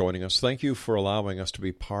much for joining us. Thank you for allowing us to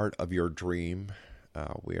be part of your dream.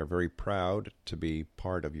 We are very proud to be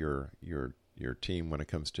part of your team when it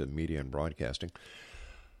comes to media and broadcasting.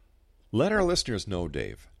 Let our listeners know,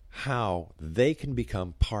 Dave, how they can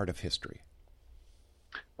become part of history.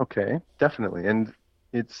 Okay, definitely. And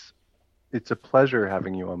it's a pleasure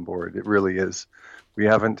having you on board. It really is. We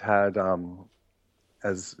haven't had,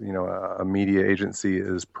 as you know, a media agency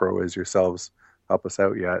as pro as yourselves help us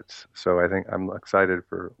out yet. So I think I'm excited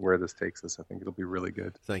for where this takes us. I think it'll be really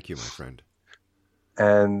good. Thank you, my friend.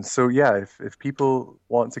 And so, yeah, if people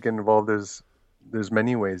want to get involved, there's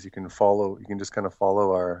many ways you can follow. You can just kind of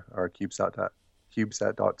follow our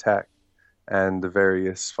CubeSat.tech and the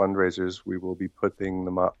various fundraisers. We will be putting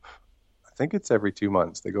them up. I think it's every 2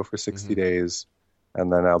 months. They go for 60 days,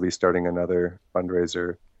 and then I'll be starting another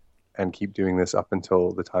fundraiser and keep doing this up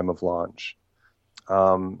until the time of launch.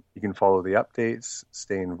 You can follow the updates,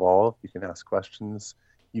 stay involved. You can ask questions.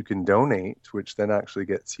 You can donate, which then actually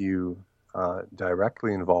gets you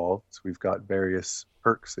directly involved. So we've got various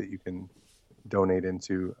perks that you can donate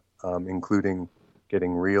into, including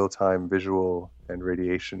getting real-time visual and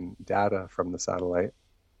radiation data from the satellite.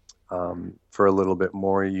 For a little bit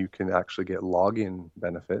more, you can actually get login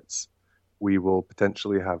benefits. We will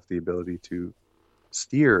potentially have the ability to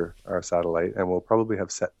steer our satellite, and we'll probably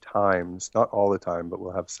have set times, not all the time, but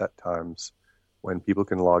we'll have set times when people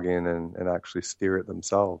can log in and actually steer it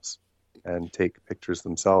themselves and take pictures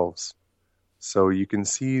themselves. So you can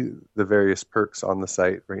see the various perks on the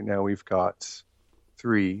site. Right now we've got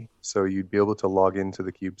 3, so you'd be able to log into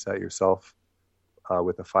the CubeSat yourself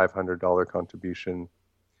with a $500 contribution.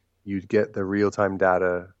 You'd get the real-time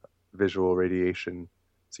data visual radiation,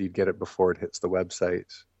 so you'd get it before it hits the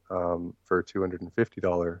website for a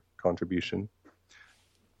 $250 contribution.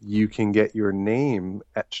 You can get your name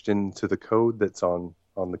etched into the code that's on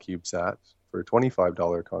the CubeSat for a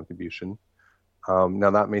 $25 contribution.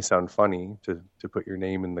 Now that may sound funny to put your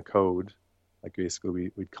name in the code. Like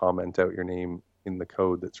basically we'd comment out your name in the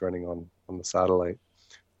code that's running on the satellite.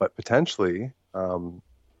 But potentially, from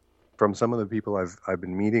some of the people I've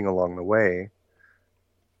been meeting along the way,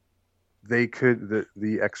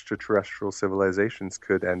 the extraterrestrial civilizations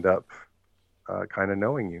could end up kind of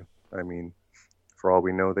knowing you. I mean, for all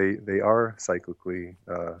we know, they are cyclically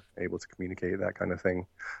able to communicate, that kind of thing.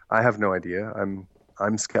 I have no idea.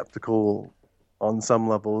 I'm skeptical on some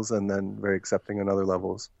levels and then very accepting on other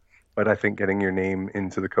levels. But I think getting your name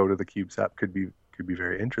into the code of the CubeSat could be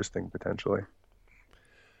very interesting potentially.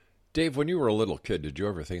 Dave, when you were a little kid, did you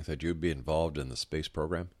ever think that you'd be involved in the space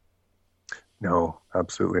program? No,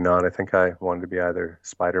 absolutely not. I think I wanted to be either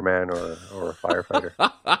Spider-Man or a firefighter.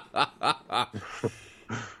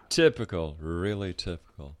 Typical, really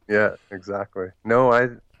typical. Yeah, exactly. No,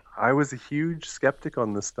 I was a huge skeptic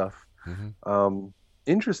on this stuff. Mm-hmm.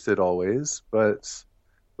 Interested always, but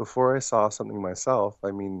before I saw something myself, I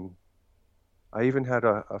mean, I even had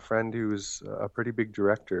a friend who's a pretty big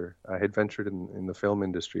director. I had ventured in the film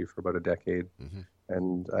industry for about a decade,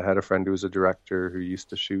 and I had a friend who was a director who used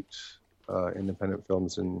to shoot independent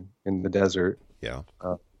films in the desert,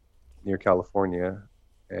 near California,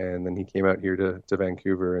 and then he came out here to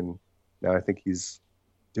Vancouver, and now I think he's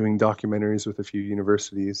doing documentaries with a few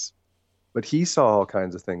universities. But he saw all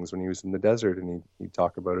kinds of things when he was in the desert, and he'd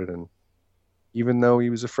talk about it. And even though he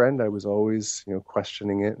was a friend, I was always,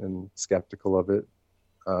 questioning it and skeptical of it.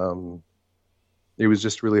 It was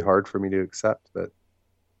just really hard for me to accept that,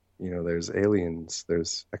 there's aliens,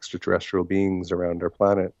 there's extraterrestrial beings around our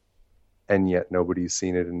planet, and yet nobody's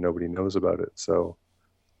seen it and nobody knows about it. So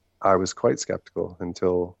I was quite skeptical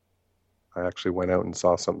until I actually went out and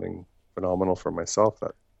saw something phenomenal for myself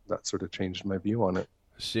that sort of changed my view on it.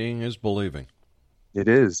 Seeing is believing. It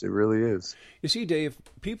is. It really is. You see, Dave,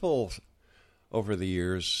 people over the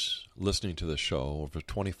years listening to the show, over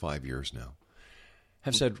 25 years now,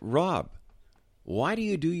 have said, Rob, why do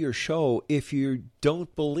you do your show if you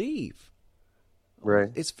don't believe?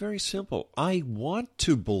 Right. It's very simple. I want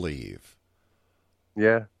to believe.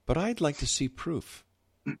 Yeah. But I'd like to see proof.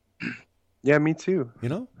 Yeah, me too.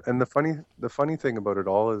 And the funny thing about it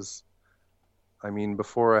all is, I mean,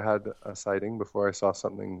 before I had a sighting, before I saw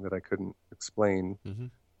something that I couldn't explain,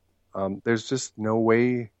 there's just no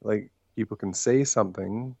way, like, people can say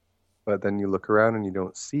something, but then you look around and you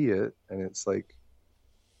don't see it, and it's like,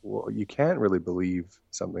 well, you can't really believe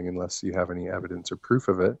something unless you have any evidence or proof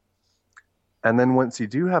of it. And then once you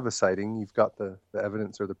do have a sighting, you've got the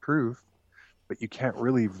evidence or the proof, but you can't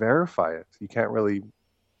really verify it. You can't really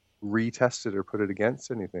retest it or put it against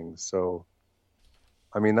anything. So,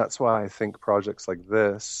 I mean, that's why I think projects like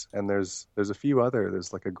this, and there's a few other,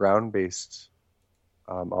 there's like a ground-based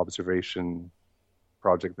observation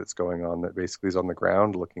project that's going on that basically is on the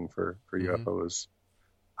ground looking for UFOs.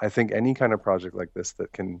 I think any kind of project like this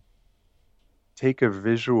that can take a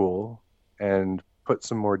visual and put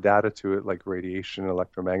some more data to it, like radiation,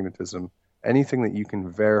 electromagnetism, anything that you can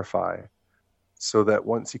verify, so that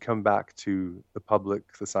once you come back to the public,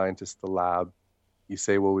 the scientists, the lab, you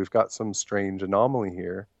say, well, we've got some strange anomaly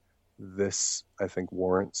here. This, I think,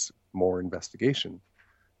 warrants more investigation.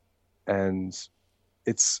 And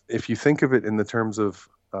it's, if you think of it in the terms of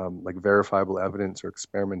like verifiable evidence or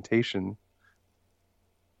experimentation,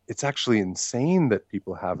 it's actually insane that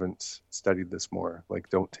people haven't studied this more. Like,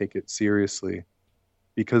 don't take it seriously.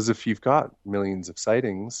 Because if you've got millions of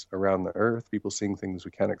sightings around the Earth, people seeing things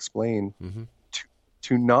we can't explain,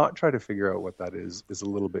 to not try to figure out what that is a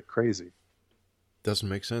little bit crazy. Doesn't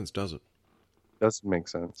make sense, does it? Doesn't make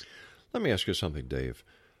sense. Let me ask you something, Dave.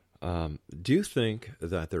 Do you think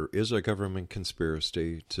that there is a government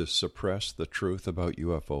conspiracy to suppress the truth about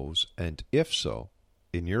UFOs? And if so,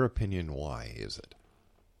 in your opinion, why is it?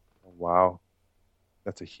 Wow.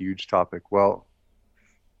 That's a huge topic. Well,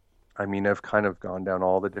 I mean, I've kind of gone down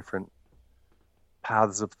all the different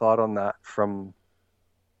paths of thought on that, from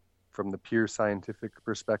the pure scientific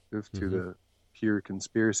perspective to the pure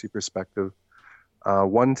conspiracy perspective.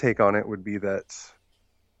 One take on it would be that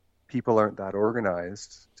people aren't that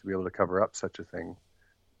organized to be able to cover up such a thing.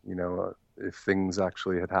 You know, if things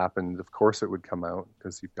actually had happened, of course it would come out,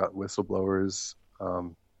 because you've got whistleblowers,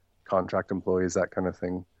 contract employees, that kind of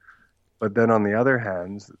thing. But then on the other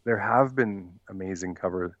hand, there have been amazing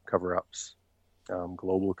cover-ups,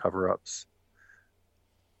 global cover-ups,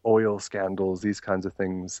 oil scandals, these kinds of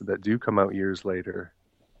things that do come out years later.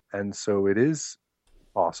 And so it is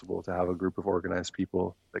possible to have a group of organized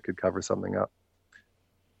people that could cover something up.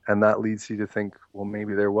 And that leads you to think, well,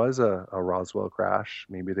 maybe there was a Roswell crash.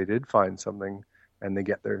 Maybe they did find something and they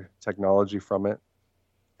get their technology from it.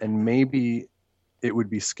 And maybe it would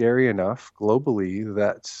be scary enough globally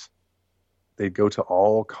that they'd go to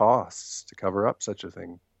all costs to cover up such a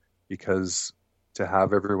thing, because to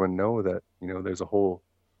have everyone know that, you know, there's a whole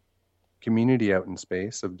community out in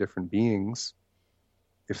space of different beings,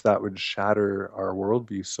 if that would shatter our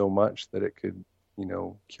worldview so much that it could, you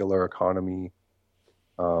know, kill our economy,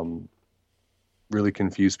 really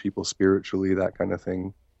confuse people spiritually, that kind of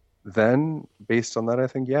thing, then based on that, I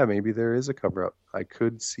think, yeah, maybe there is a cover-up. I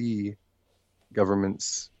could see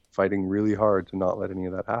governments fighting really hard to not let any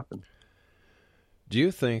of that happen. Do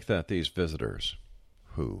you think that these visitors,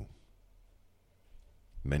 who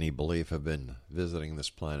many believe have been visiting this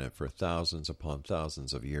planet for thousands upon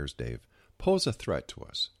thousands of years, Dave, pose a threat to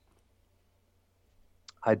us?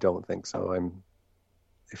 I don't think so.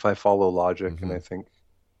 If I follow logic, and I think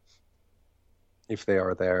if they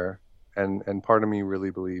are there, and part of me really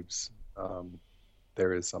believes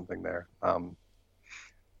there is something there.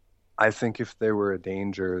 I think if there were a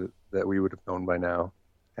danger, that we would have known by now.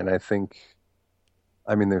 And I think,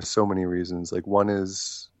 I mean, there's so many reasons. Like, one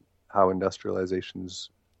is how industrialization's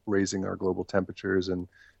raising our global temperatures, and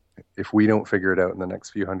if we don't figure it out in the next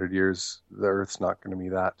few hundred years, the Earth's not going to be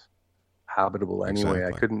that habitable anyway.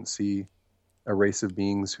 Exactly. I couldn't see a race of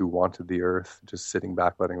beings who wanted the Earth just sitting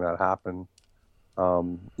back letting that happen.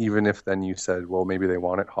 Even if then you said, well, maybe they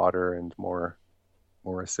want it hotter and more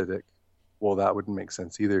acidic. Well, that wouldn't make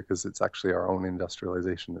sense either, because it's actually our own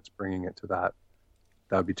industrialization that's bringing it to that.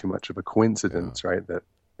 That would be too much of a coincidence, right? That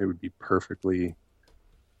it would be perfectly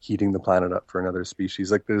heating the planet up for another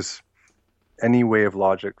species. Like, there's any way of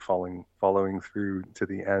logic following through to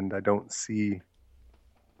the end. I don't see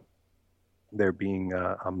there being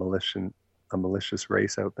a malicious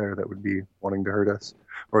race out there that would be wanting to hurt us,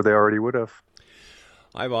 or they already would have.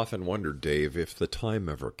 I've often wondered, Dave, if the time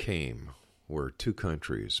ever came where two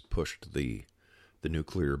countries pushed the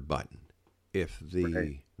nuclear button, if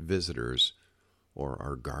the visitors or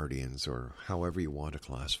our guardians, or however you want to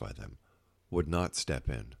classify them, would not step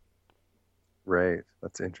in. Right.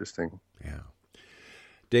 That's interesting. Yeah.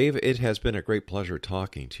 Dave, it has been a great pleasure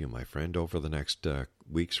talking to you, my friend. Over the next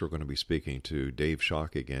weeks, we're going to be speaking to Dave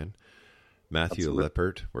Schock again. Matthew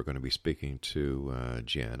Lippert. We're going to be speaking to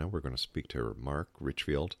Gianna. We're going to speak to Mark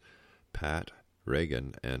Richfield, Pat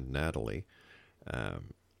Reagan, and Natalie.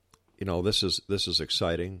 You know, this is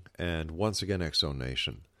exciting. And once again, X-Zone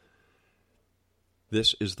Nation,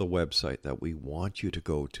 This is the website that we want you to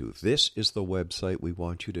go to. This is the website we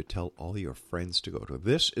want you to tell all your friends to go to.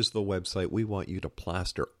 This is the website we want you to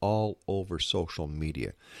plaster all over social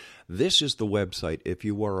media. This is the website if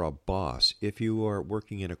you are a boss, if you are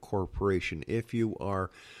working in a corporation, if you are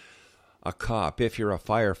a cop, if you're a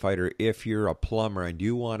firefighter, if you're a plumber and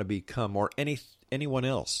you want to become, or anyone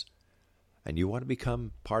else, and you want to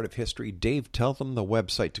become part of history. Dave, tell them the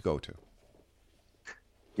website to go to.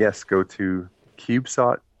 Yes, go to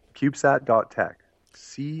CubeSat.tech, CubeSat.tech.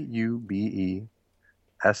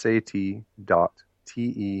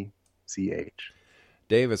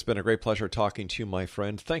 Dave, it's been a great pleasure talking to you, my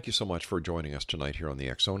friend. Thank you so much for joining us tonight here on the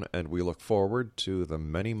X Zone, and we look forward to the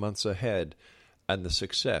many months ahead and the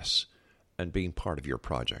success and being part of your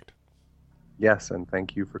project. Yes, and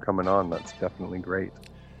thank you for coming on. That's definitely great.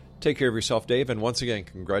 Take care of yourself, Dave, and once again,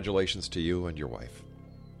 congratulations to you and your wife.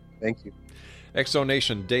 Thank you. X Zone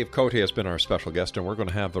Nation, Dave COTE has been our special guest, and we're going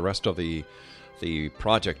to have the rest of the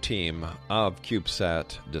project team of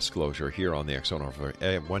CubeSat disclosure here on the X Zone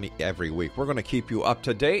every week. We're going to keep you up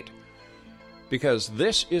to date because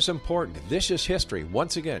this is important. This is history.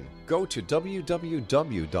 Once again, go to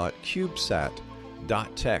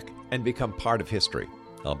www.cubesat.tech and become part of history.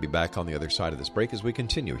 I'll be back on the other side of this break as we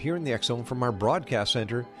continue here in the X Zone from our broadcast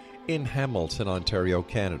center in Hamilton, Ontario,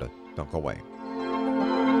 Canada. Don't go away.